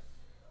 live.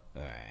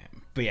 Alright.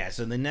 But yeah,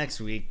 so the next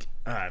week,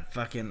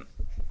 fucking,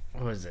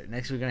 what was it?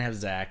 Next week we're gonna have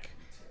Zach.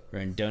 We're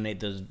gonna donate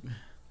those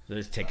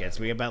tickets.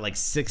 We got about like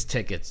 6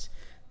 tickets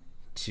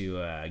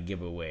to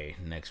give away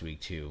next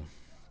week too.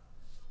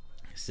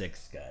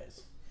 6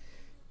 guys.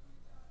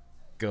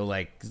 Go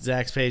like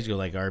Zach's page, go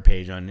like our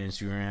page on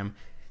Instagram.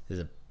 There's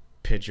a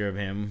picture of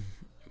him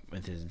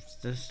with his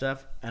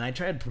stuff. And I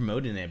tried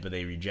promoting it, but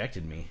they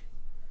rejected me.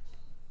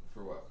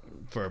 For what?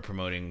 For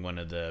promoting one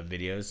of the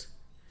videos.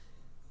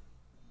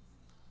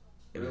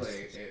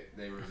 Really?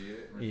 They reviewed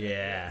it?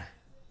 Yeah.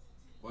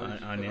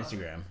 On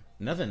Instagram.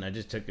 Nothing. I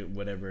just took it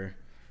whatever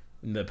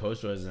the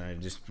post was, and I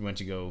just went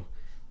to go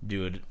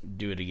do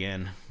it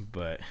again.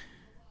 But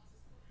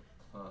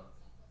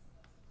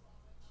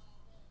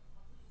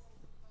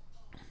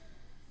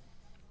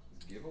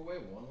giveaway,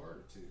 one word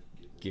or two?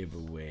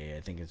 Giveaway.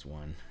 I think it's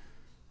 1.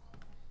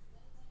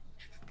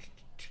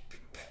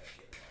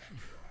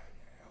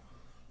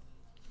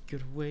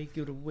 Get away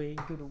now.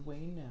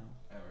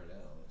 I haven't heard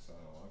that song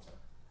in a long time.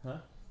 Huh?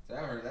 I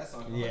haven't heard that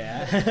song in a long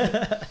time.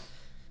 Yeah.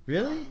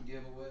 Really?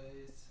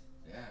 Giveaways.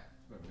 Yeah.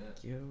 It's been a minute.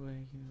 Giveaway.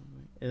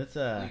 That's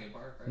Linkin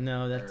Park, right?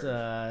 no, that's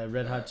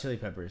Red Hot Chili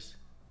Peppers.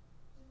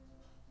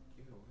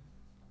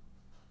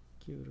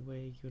 Give it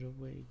away.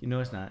 No,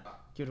 it's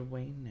not. Give it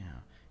away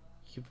now.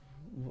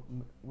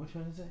 Which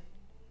one is it?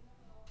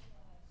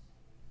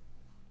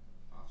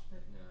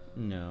 Offspring?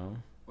 No.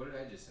 What did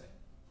I just say?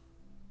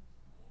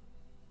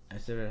 I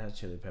said Red Hot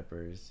Chili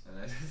Peppers. And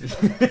I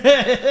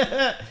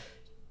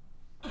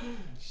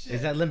Shit.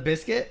 Is that Limp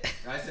Bizkit?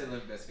 I said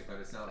Limp Bizkit, but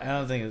it's not. I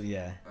don't think it's,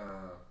 yeah.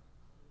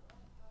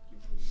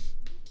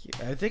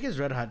 I think it's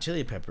Red Hot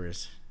Chili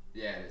Peppers.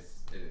 Yeah, it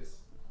is.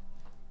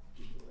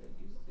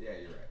 Yeah,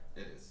 you're right.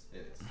 It is.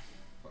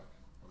 Fuck.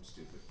 I'm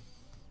stupid.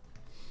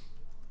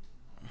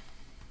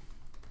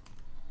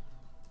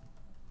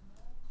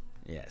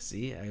 Yeah,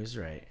 see? I was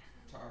right.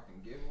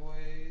 Talking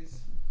giveaways.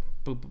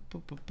 Boom,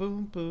 boom, boom,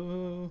 boom,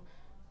 boom.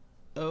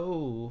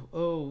 Oh,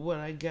 what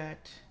I got,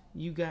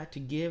 you got to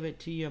give it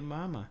to your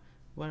mama.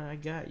 What I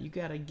got, you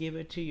got to give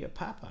it to your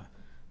papa.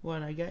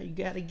 What I got, you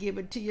got to give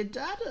it to your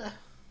daughter.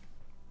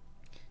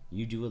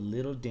 You do a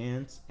little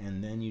dance,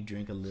 and then you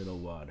drink a little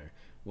water.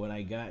 What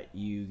I got,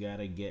 you got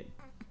to get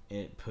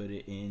it, put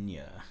it in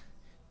ya.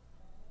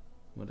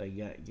 What I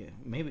got,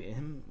 maybe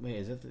him, wait,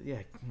 is that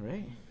yeah,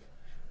 right?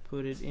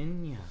 Put it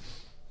in ya.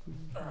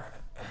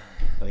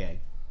 Oh, yeah.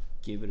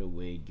 Give it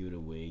away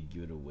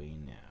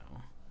now.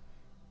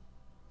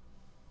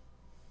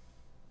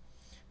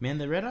 Man,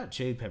 the Red Hot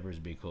Chili Peppers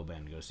would be a cool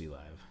band to go see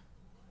live.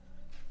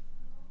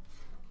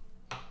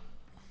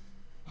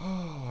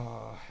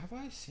 Oh, have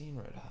I seen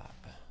Red Hot?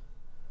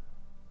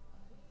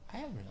 I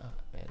have not,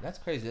 man. That's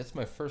crazy. That's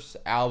my first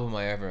album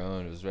I ever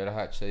owned. It was Red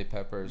Hot Chili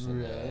Peppers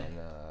and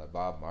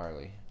Bob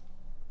Marley.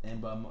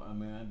 And Bob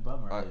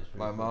Marley is pretty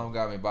my cool. mom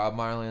got me Bob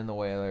Marley and the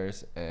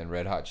Wailers and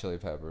Red Hot Chili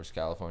Peppers,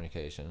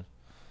 Californication,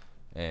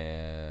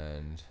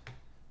 and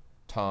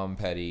Tom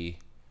Petty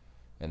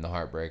and the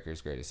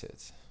Heartbreakers' Greatest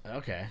Hits.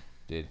 Okay.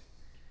 Dude,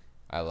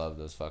 I love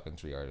those fucking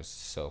 3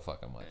 artists so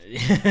fucking much.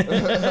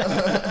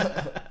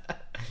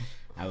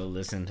 I will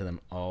listen to them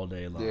all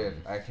day long.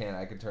 Dude, I can.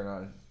 I can turn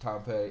on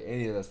Tom Petty,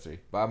 any of those 3.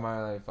 Bob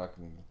Marley,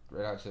 fucking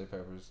Red Hot Chili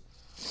Peppers.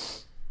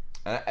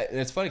 And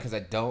it's funny because I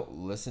don't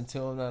listen to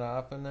them that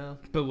often now.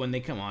 But when they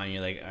come on,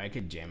 you're like, I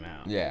could jam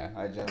out. Yeah,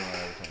 I jam out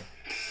every time.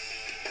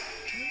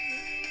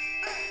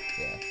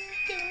 Yeah.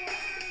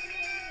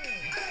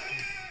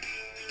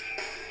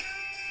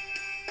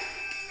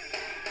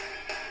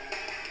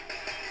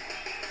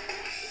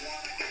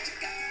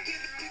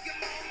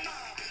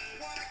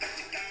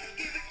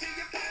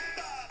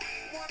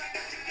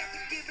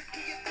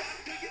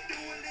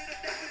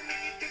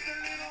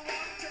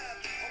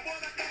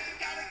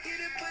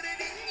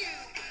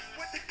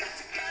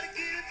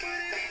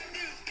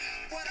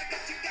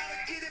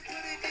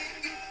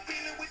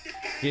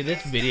 Dude,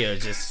 this video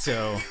is just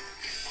so...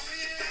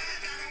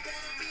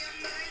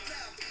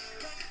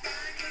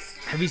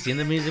 Have you seen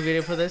the music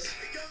video for this?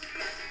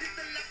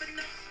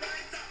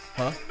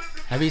 Huh?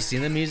 Have you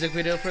seen the music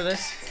video for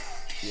this?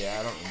 Yeah,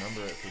 I don't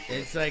remember it for sure.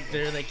 It's like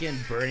they're like in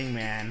Burning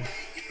Man,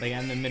 like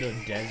in the middle of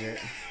the desert.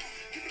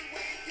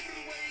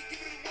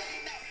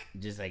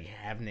 Just like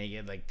half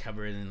naked, like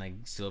covered in like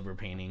silver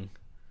painting.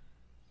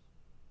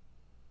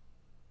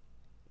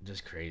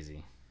 Just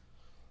crazy.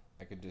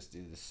 I could just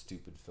do this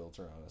stupid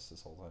filter on us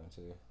this whole time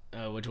too.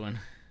 Oh, which one?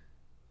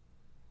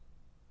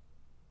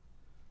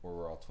 Where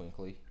we're all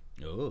twinkly.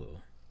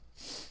 Oh.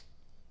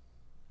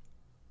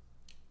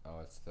 Oh,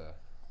 it's the...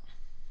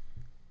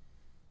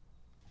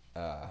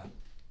 fuck,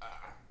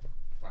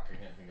 I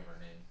can't think of her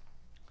name.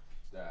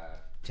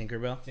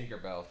 Tinkerbell?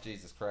 Tinkerbell.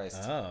 Jesus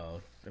Christ. Oh.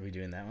 Are we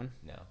doing that one?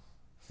 No.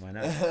 Why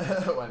not?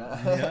 Why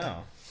not?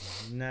 No.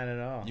 Not at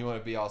all. You want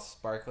to be all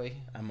sparkly?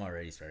 I'm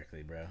already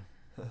sparkly, bro.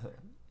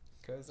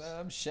 Cause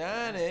I'm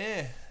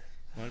shiny.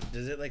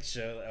 Does it like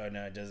show? Oh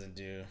no, it doesn't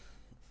do.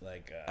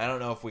 Like. I don't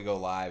know if we go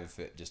live if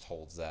it just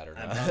holds that or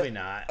not. Probably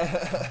not.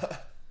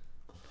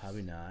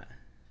 Probably not.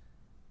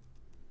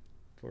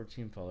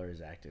 14 followers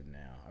active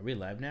now. Are we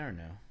live now or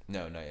no?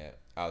 No, not yet.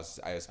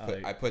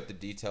 I put the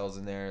details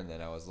in there, and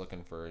then I was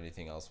looking for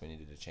anything else we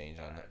needed to change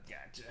on it.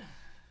 Gotcha.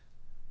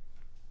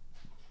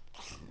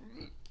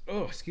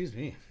 Oh, excuse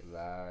me.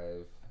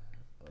 Live.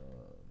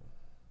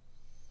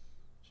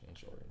 Change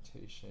Change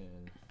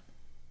orientation.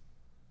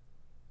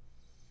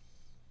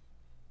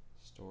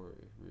 Story,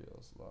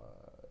 reels, live.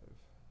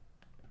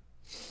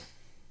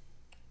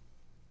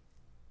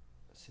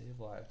 Save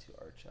live to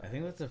archive. I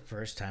think that's the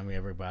first time we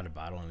ever bought a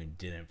bottle and we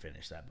didn't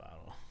finish that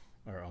bottle.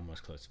 Or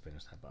almost close to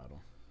finish that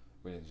bottle.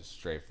 We didn't just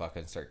straight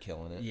fucking start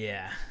killing it.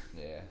 Yeah.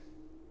 Yeah.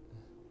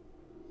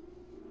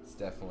 It's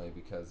definitely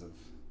because of...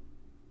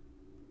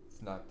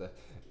 It's not the...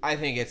 I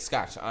think it's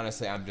Scotch.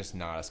 Honestly, I'm just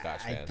not a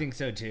Scotch fan. I think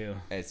so too.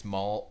 It's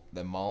malt.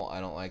 The malt, I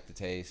don't like the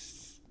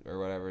taste or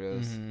whatever it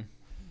is. Mm-hmm.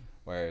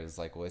 Whereas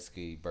like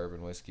whiskey,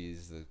 bourbon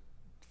whiskey's the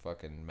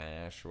fucking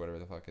mash or whatever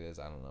the fuck it is.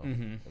 I don't know.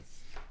 Mm-hmm.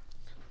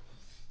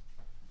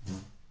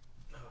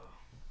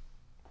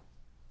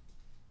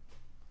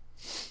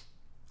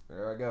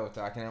 There I go,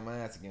 talking out my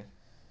ass again.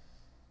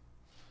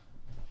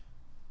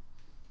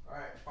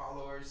 Alright,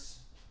 followers.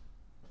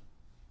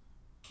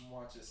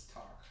 Watch us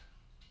talk.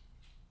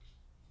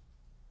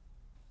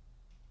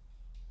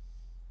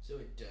 So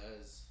it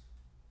does.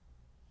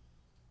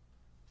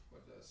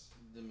 What does?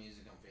 The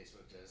music on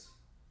Facebook does.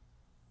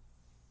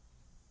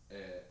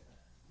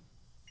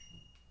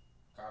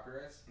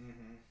 Copyrights?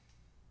 Mm-hmm.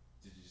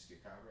 Did you just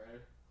get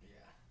copyrighted?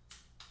 Yeah.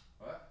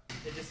 What?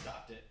 They just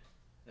stopped it.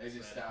 They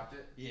just stopped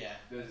it? Yeah.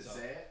 Does it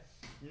say it?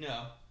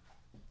 No.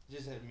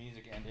 Just said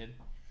music ended.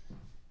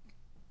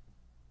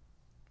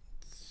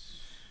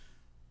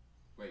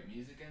 Wait,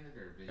 music ended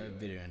or video ended?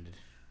 Video ended.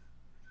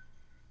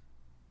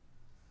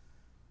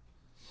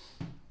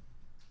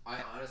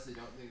 I honestly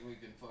don't think we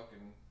can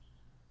fucking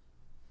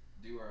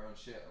do our own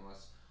shit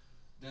unless...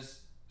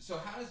 So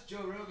how does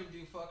Joe Rogan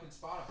do fucking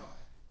Spotify?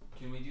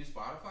 Can we do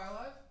Spotify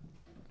live?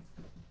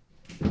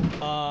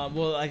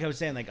 Well, like I was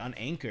saying, like on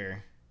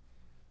Anchor.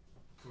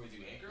 Can we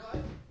do Anchor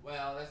live?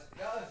 Well, that's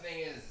the other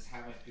thing is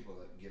how many people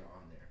that get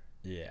on there.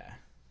 Yeah.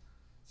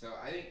 So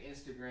I think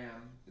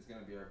Instagram is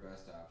gonna be our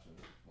best option.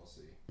 We'll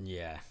see.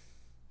 Yeah.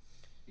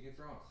 You can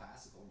throw on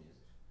classical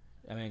music.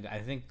 I mean, I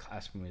think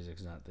classical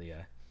music's not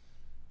the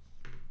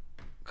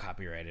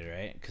copyrighted,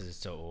 right? Because it's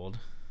so old.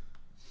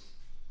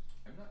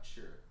 I'm not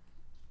sure.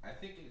 I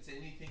think it's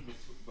anything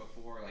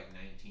before like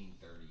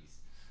 1930s.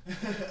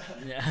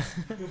 Yeah.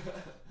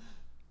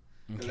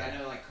 Because Okay. I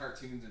know like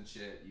cartoons and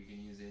shit, you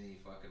can use any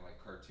fucking like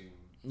cartoon.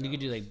 You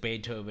could do like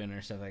Beethoven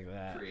or stuff like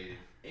that. Created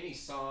any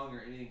song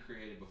or anything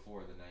created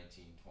before the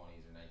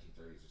 1920s or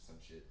 1930s or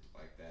some shit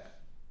like that.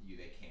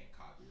 They can't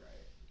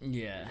copyright it.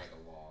 Yeah. There's like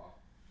a law.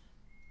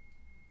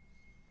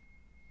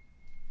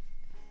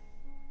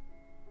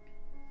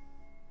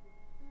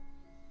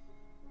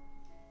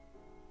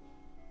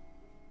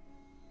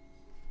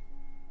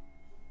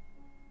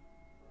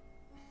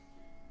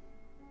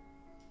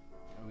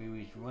 We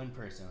reached one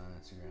person on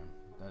Instagram.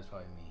 That was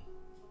probably me.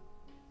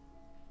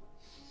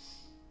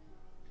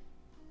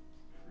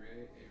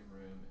 Create a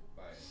room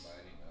by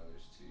inviting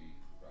others to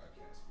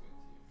broadcast with you.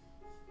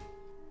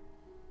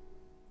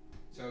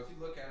 So if you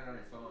look at it on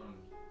your phone,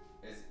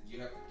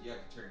 you have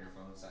to turn your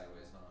phone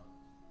sideways, huh?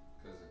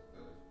 Because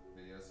the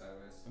video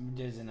sideways.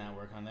 Does it not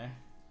work on there?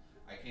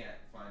 I can't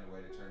find a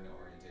way to turn the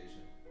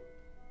orientation.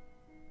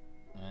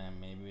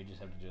 Maybe we just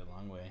have to do it a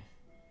long way.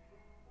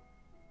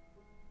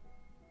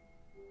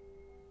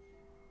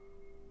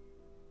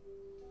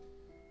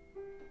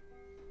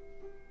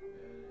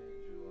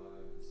 Manage your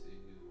live and see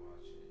who's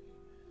watching.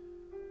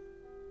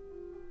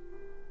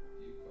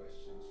 View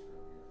questions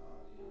from your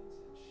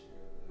audience and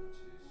share them to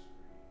screen.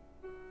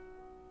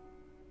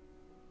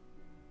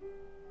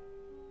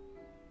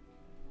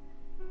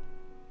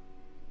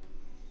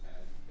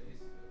 Add face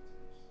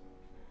filters.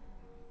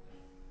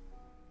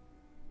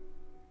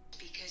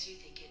 Because you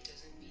think it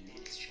doesn't mean that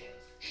it's true.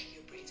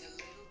 Your brain's a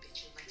little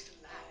bitch and likes to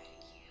lie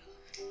to you.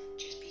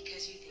 Just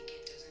because you think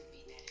it doesn't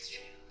mean that it's true.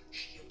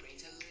 Your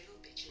brain's a little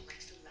bitch and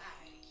likes to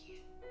lie to you.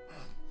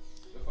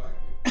 The fuck?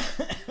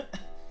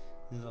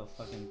 This little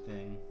fucking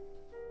thing.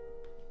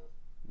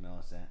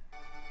 Millicent.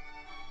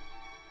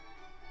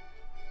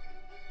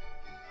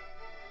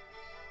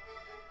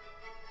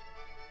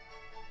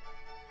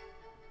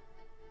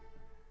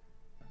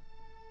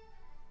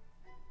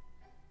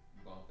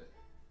 Bump it.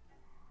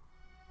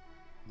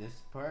 This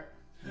part?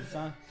 This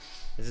song?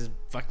 This is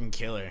fucking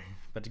killer.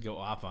 About to go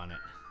off on it.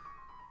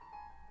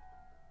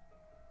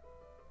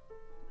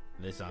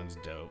 This song's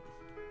dope.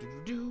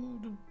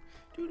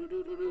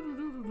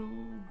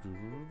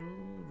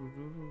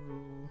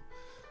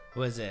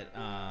 What is it?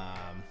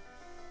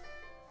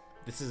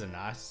 This is a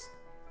Nas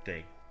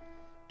thing.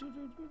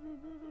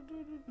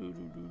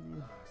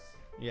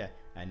 Yeah,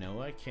 I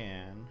know I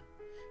can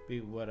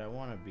be what I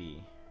want to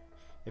be.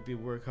 If you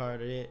work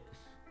hard at it,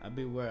 I'll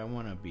be where I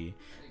want to be.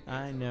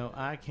 I know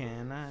I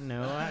can. I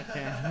know I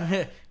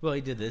can. Well,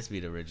 he did this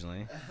beat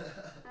originally.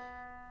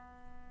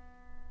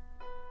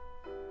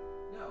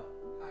 No.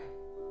 Hi.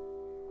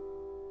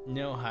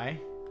 No, hi.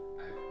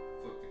 I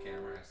flipped the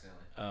camera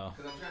accidentally. Oh.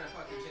 Because I'm trying to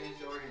fucking change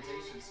the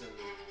orientation so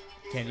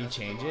that... Can you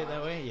change it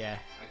that way? Yeah.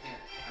 I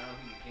can't. I don't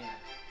think you can.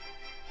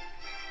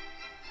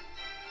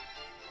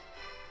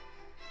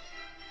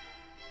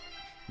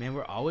 Man,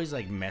 we're always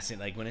like messing.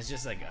 Like when it's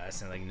just like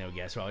us and like no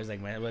guests, we're always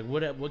like, man, like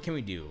what can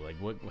we do? Like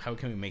how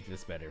can we make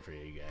this better for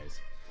you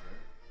guys?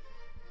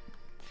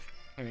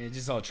 I mean, it's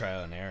just all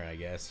trial and error, I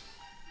guess.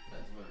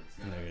 That's what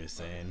it's I'm not gonna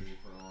say. be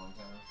for a long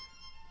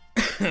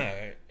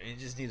time. You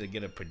just need to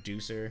get a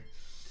producer.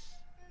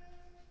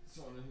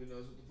 Someone who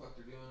knows what the fuck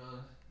they're doing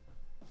on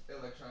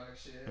electronic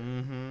shit.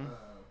 Mm-hmm.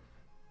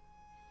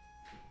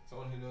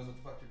 Someone who knows what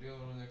the fuck they're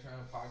doing when they're trying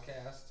to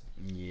podcast.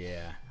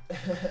 Yeah.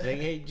 Like,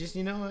 hey, just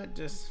you know what?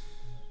 Just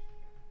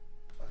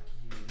Fuck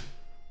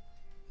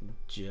you.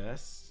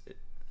 Just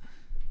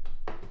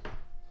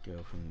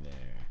go from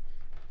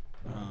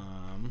there.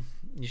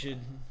 You should.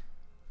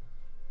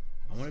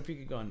 I wonder if you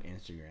could go on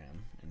Instagram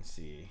and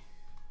see.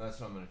 That's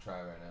what I'm gonna try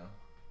right now.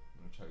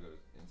 I'm gonna try to go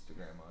to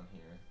Instagram on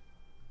here.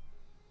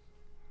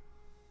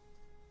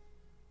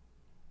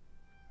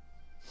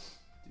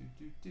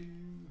 Do.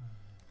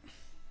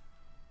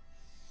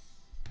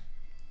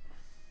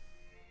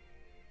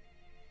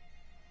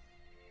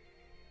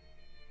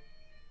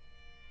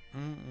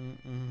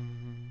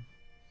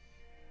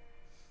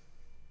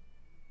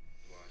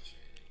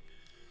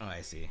 Oh,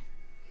 I see.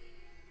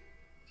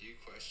 Few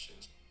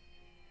questions.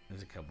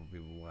 There's a couple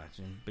people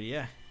watching, but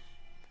yeah.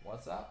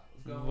 What's up?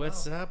 What's going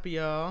What's on? up,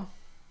 y'all?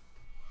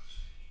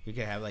 We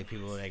could have like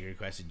people like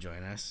request to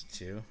join us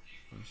too.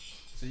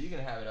 So you can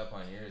have it up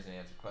on yours and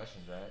answer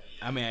questions, right?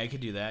 I mean, I could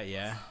do that,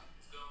 yeah.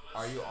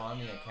 Are you on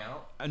the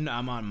account? No,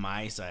 I'm on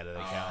my side of the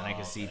account, and I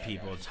can see okay,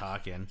 people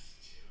talking.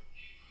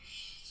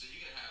 So you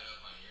can have it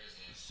up on yours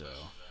and So,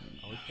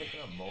 Are we picking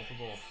up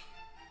multiple?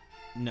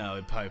 no,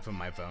 it probably from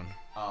my phone.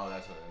 Oh,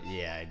 that's what it is.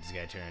 Yeah, I just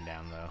gotta turn it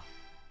down though.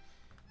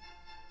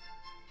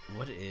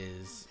 What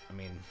is? I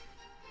mean,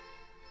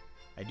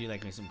 I do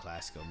like me some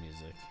classical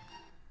music.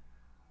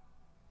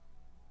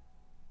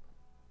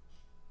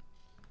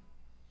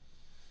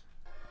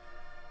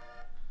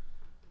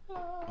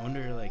 I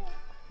wonder, like,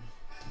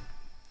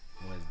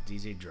 was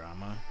DJ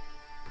Drama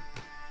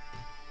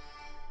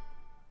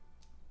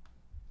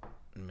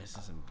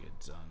missing some good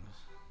songs?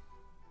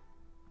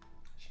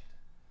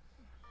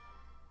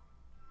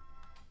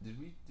 Did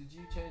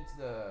you change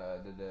the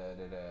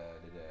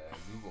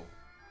Google?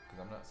 Because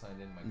I'm not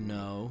signed in my Google.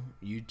 No,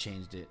 you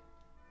changed it.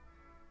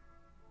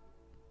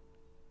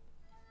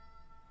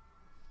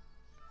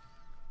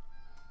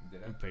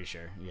 Did I'm I? pretty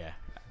sure.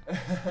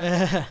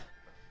 Yeah.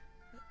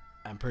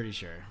 I'm pretty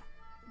sure.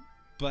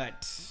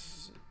 But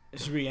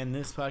should we end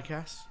this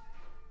podcast?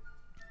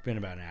 It's been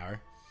about an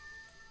hour.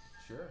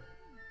 Sure.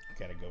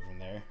 Gotta go from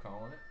there.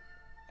 Calling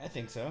it. I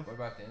think so. What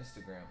about the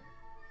Instagram?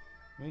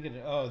 We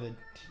could. Oh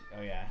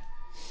yeah.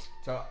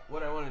 So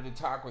what I wanted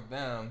to talk with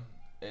them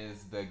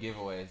is the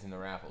giveaways and the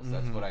raffles.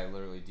 That's what I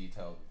literally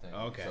detailed the thing.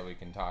 Okay. So we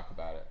can talk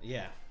about it.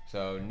 Yeah.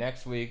 So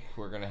next week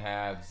we're gonna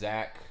have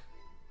Zach.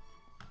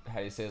 How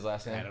do you say his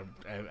last name?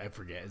 I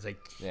forget. It's like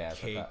Yeah,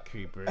 Cake that.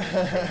 Creeper.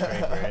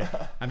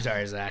 Creeper. I'm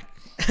sorry, Zach.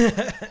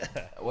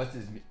 What's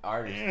his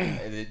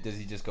artist? Does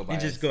he just go by? He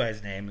just go by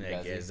his name. Does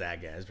Like, he? yeah, Zach.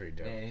 Yeah, it's pretty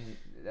dope. Man,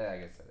 I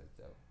guess that is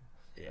dope.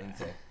 Yeah. And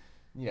say,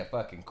 you need a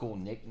fucking cool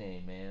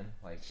nickname, man,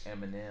 like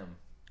Eminem.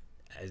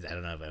 I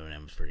don't know if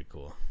Eminem's pretty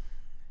cool.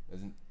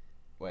 Isn't?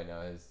 Wait,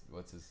 no.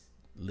 What's his?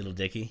 Little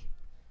Dicky.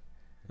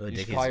 Little You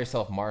should Dicky's. call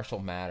yourself Marshall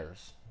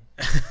Matters.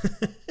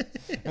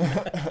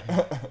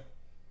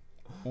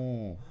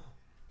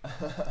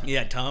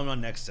 Yeah, tell him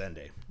on next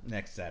Saturday.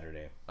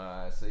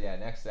 So yeah,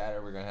 next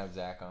Saturday we're gonna have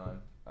Zach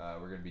on.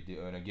 We're gonna be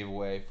doing a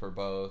giveaway for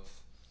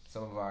both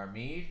some of our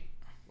mead,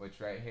 which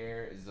right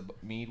here is the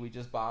mead we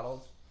just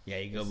bottled. Yeah,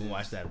 you go This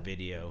watch is- that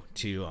video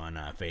too on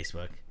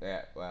Facebook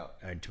Yeah, well,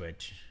 or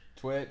Twitch.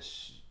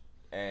 Twitch,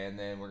 and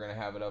then we're gonna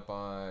have it up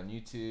on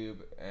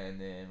YouTube, and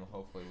then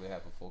hopefully we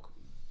have a full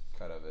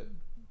cut of it.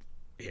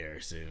 Here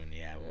soon.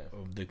 Yeah, Yeah.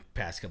 the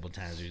past couple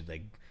times we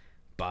like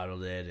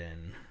bottled it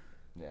and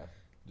Yeah,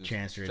 just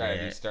Transferred try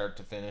to it. do start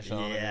to finish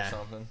on it or Yeah.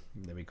 something.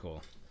 that'd be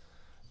cool.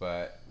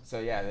 But so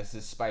yeah, this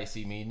is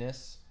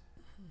SpicyMeadNess.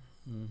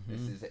 This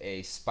is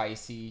a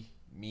spicy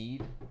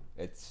mead.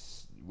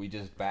 We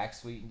just back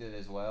sweetened it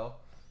as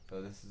well.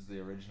 So this is the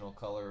original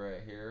color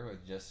right here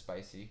with just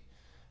spicy,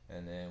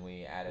 and then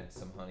we added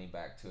some honey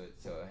back to it,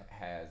 so it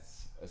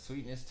has a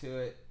sweetness to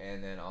it,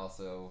 and then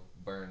also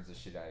burns the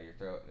shit out of your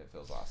throat, and it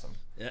feels awesome.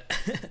 Yeah.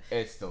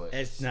 It's delicious.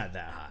 It's not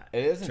that hot.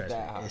 It isn't Trust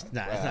that me. hot. It's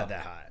not. It's Well, not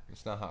that hot.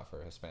 It's not hot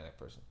for a Hispanic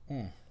person.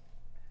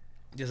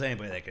 Just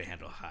anybody that can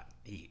handle hot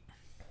heat.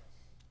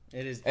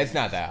 It is. It's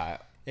not that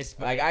hot. It's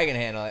Like I can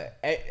handle it.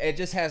 It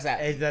just has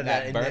that It's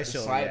that burn,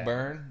 initial, slight yeah.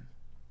 burn,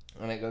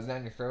 and it goes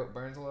down your throat,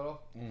 burns a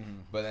little,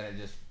 but then it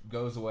just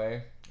goes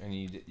away, and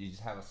you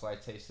just have a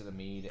slight taste of the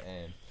mead.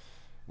 And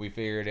we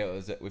figured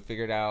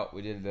out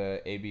we did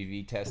the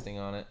ABV testing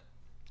on it,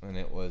 and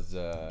it was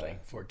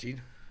like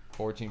 14.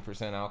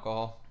 14%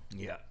 alcohol,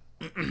 Yeah.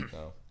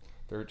 so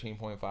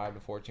 13.5 to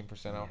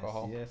 14%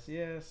 alcohol.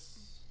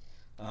 Yes.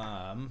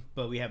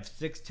 But we have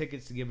 6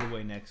 tickets to give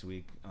away next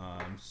week.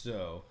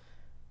 So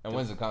And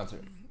when's the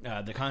concert?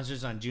 the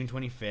concert's on June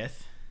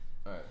 25th.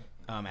 All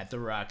right. At the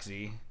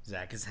Roxy.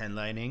 Zach is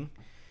headlining.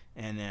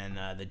 And then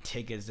the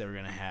tickets that we're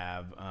gonna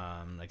have,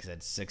 like I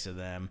said, 6 of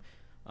them.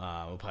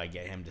 We'll probably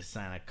get him to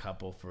sign a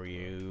couple for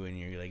you and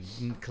your like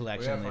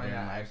collection later in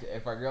life.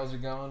 If our girls are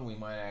going, we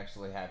might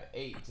actually have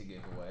 8 to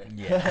give away.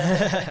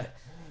 Yeah,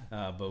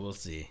 but we'll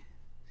see.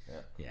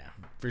 Yeah,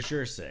 for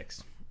sure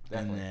 6.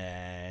 Definitely.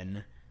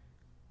 And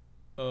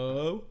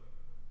then,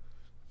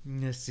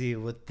 let's see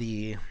with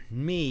the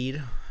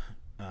mead.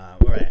 All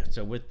right,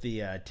 so with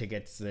the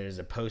tickets, there's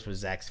a post with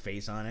Zach's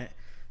face on it.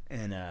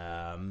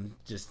 And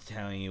just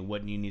telling you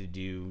what you need to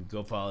do.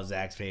 Go follow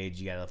Zach's page.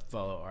 You gotta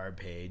follow our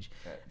page,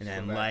 and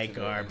then like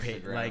our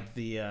page, like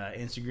the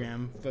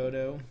Instagram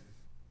photo,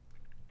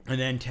 and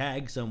then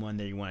tag someone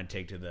that you want to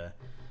take to the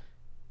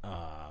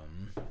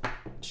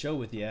show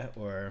with you,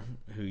 or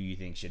who you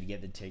think should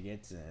get the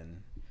tickets,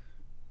 and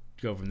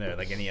go from there.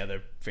 Like any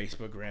other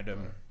Facebook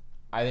random.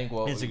 I think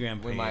what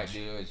Instagram we page. might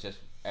do is just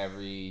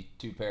every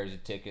 2 pairs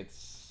of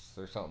tickets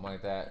or something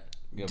like that.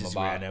 Give Just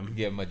them random.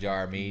 Give them a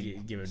jar of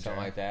mead. Give it a something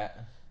jar. like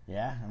that.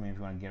 Yeah, I mean, if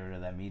you want to get rid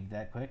of that mead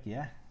that quick,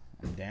 yeah,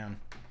 I'm down.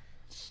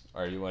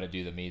 Or you want to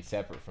do the mead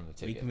separate from the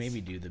tickets? We can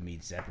maybe do the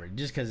mead separate,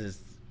 just because it's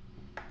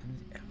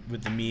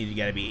with the mead you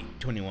got to be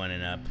 21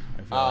 and up.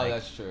 I feel like,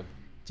 that's true.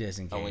 just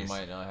in case. Oh, we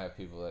might not have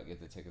people that get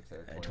the tickets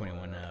that are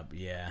 21 and up,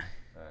 yeah.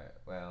 All right.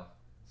 Well,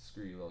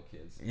 screw you, little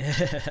kids.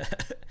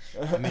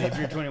 I mean, if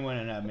you're 21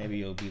 and up, maybe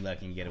you'll be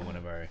lucky and get one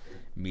of our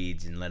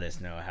meads and let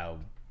us know how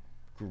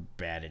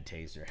bad it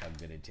tastes or how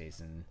good it tastes,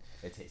 and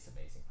it tastes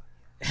amazing.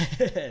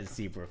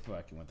 see if we're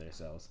fucking with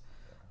ourselves.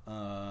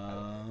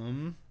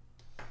 But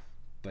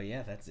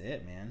yeah, that's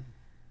it, man.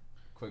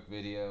 Quick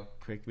video.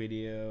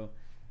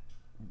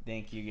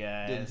 Thank you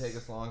guys. Didn't take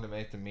us long to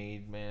make the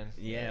mead, man.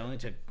 Yeah, it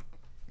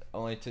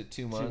only took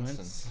 2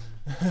 months.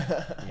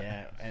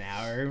 Yeah, an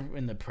hour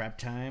in the prep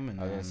time. And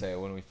I was gonna say,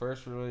 when we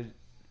first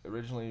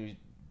originally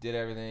did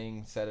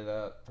everything, set it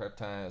up, prep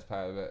time was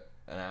probably about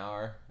an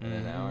hour, and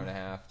then an hour and a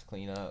half to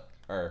clean up,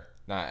 or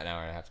not an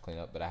hour and a half to clean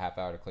up, but a half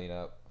hour to clean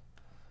up,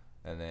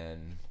 and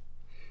then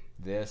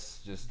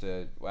this just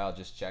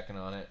checking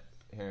on it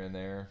here and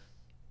there,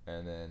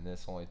 and then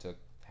this only took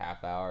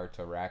half hour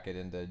to rack it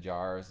into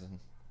jars, and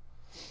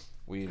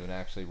we even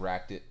actually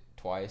racked it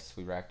twice.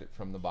 We racked it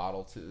from the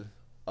bottle to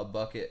a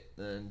bucket,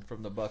 and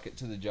from the bucket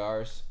to the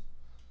jars.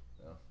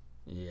 So.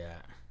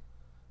 Yeah.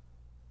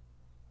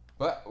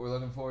 But we're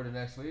looking forward to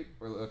next week.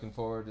 We're looking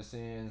forward to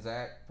seeing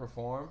Zach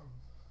perform.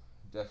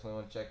 Definitely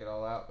want to check it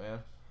all out, man.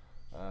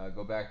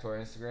 Go back to our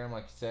Instagram.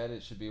 Like you said,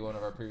 it should be one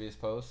of our previous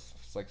posts.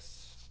 It's like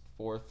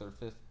 4th or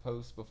 5th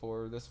post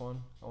before this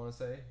one, I want to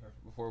say, or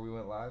before we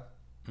went live.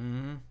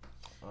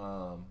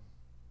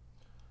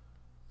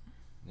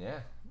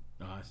 Yeah.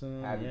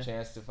 Awesome. Have a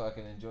chance to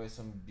fucking enjoy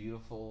some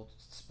beautiful,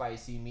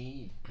 spicy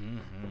mead.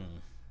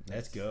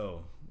 Let's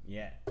go.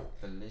 Yeah.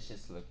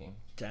 Delicious looking.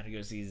 Time to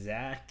go see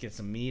Zach, get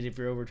some mead if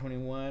you're over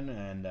 21,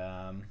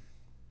 and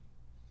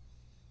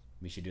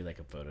we should do like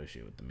a photo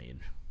shoot with the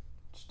mead.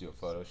 Just do a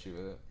photo shoot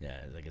with it?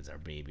 Yeah, like it's our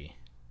baby.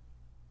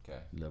 Okay.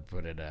 They'll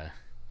put it,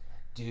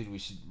 Dude, we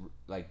should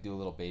like do a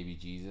little baby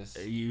Jesus.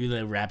 You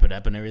like wrap it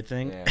up and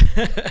everything? Yeah.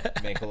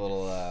 Make a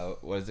little,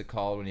 what is it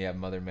called when you have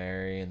Mother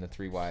Mary and the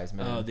 3 wise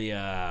men? Oh, the,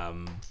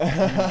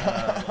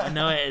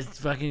 no, it's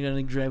fucking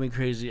gonna drive me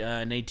crazy.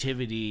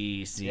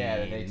 Nativity scene. Yeah,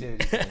 the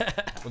nativity scene.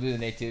 We'll do the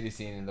nativity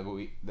scene, and the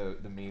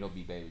meat will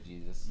be baby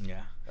Jesus.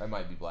 Yeah. That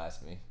might be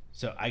blasphemy.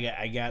 So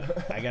I got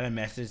a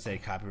message that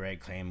said copyright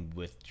claim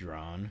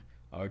withdrawn.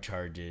 All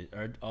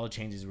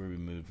changes were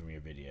removed from your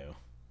video.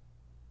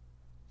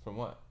 From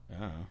what? I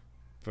don't know.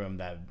 From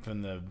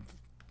the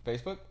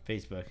Facebook?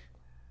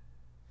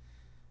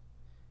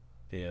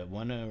 The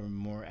one or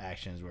more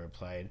actions were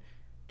applied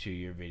to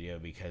your video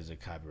because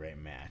of copyright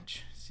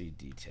match. See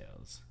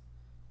details.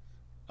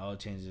 All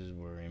changes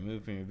were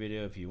removed from your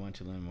video. If you want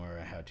to learn more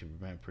about how to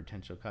prevent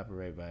potential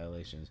copyright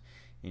violations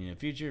in the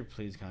future,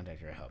 please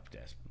contact our help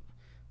desk.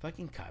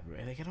 Fucking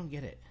copyright. Like, I don't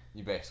get it.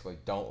 You basically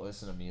don't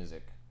listen to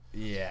music.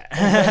 Yeah.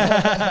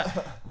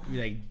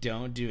 Like,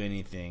 don't do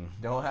anything.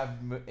 Don't have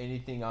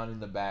anything on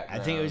in the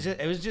background. I think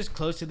it was just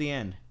close to the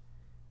end.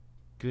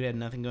 Good had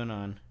nothing going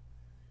on.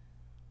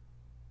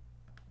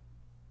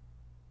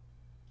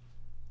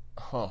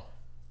 Huh.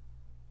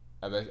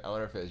 I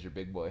wonder if it was your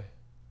big boy.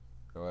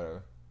 Or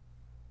whatever.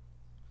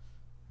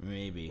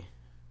 Maybe.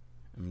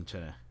 I'm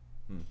trying to...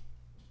 Yeah,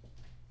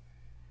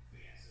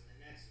 so the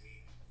next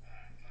week,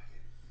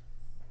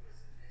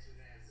 next week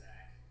I have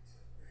Zach, so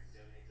we're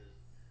gonna donate those.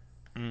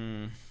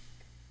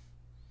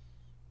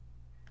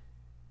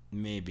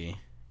 Maybe. It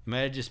might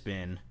have just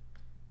been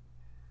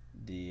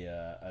the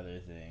other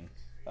thing.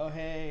 Oh,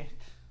 hey.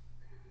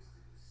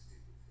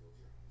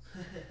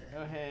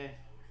 Oh, hey.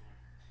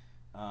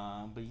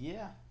 But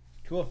yeah.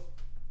 Cool.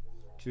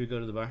 Should we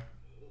go to the bar?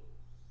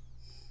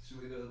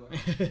 Should we go to the bar?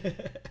 Let's go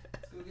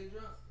get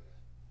drunk.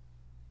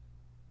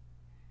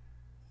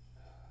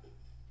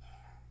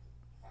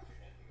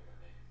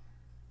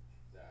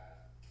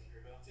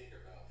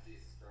 Tinkerbell,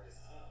 Jesus Christ.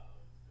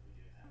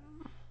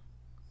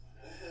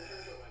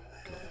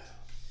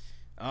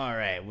 All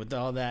right, with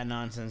all that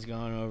nonsense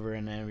going over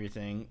and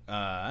everything,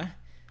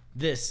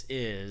 This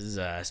is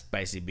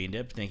Spicy Bean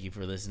Dip. Thank you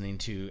for listening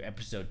to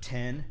episode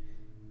 10.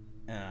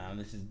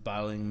 This is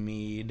bottling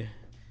mead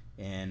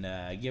and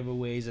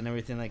giveaways and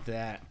everything like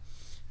that.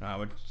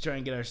 We're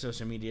trying to get our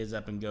social medias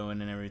up and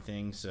going and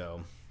everything.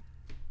 So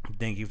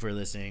thank you for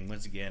listening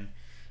once again.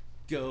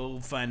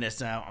 Go find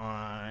us out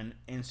on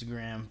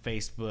Instagram,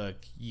 Facebook,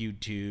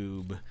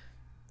 YouTube,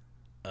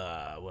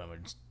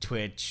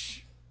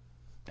 Twitch,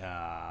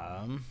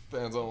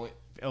 Fans only.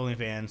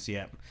 OnlyFans.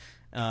 Yep.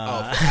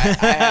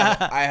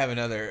 I have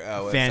another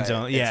website. Fans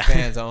only. Yeah. It's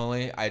fans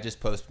only. I just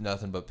post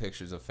nothing but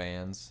pictures of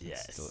fans.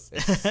 Yes.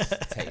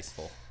 It's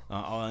tasteful.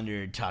 All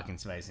under Talking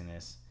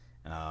Spiciness.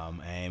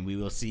 And we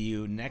will see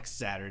you next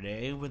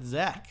Saturday with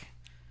Zach.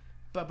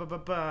 Ba ba ba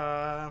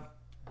ba.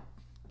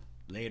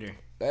 Later.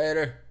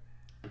 Later.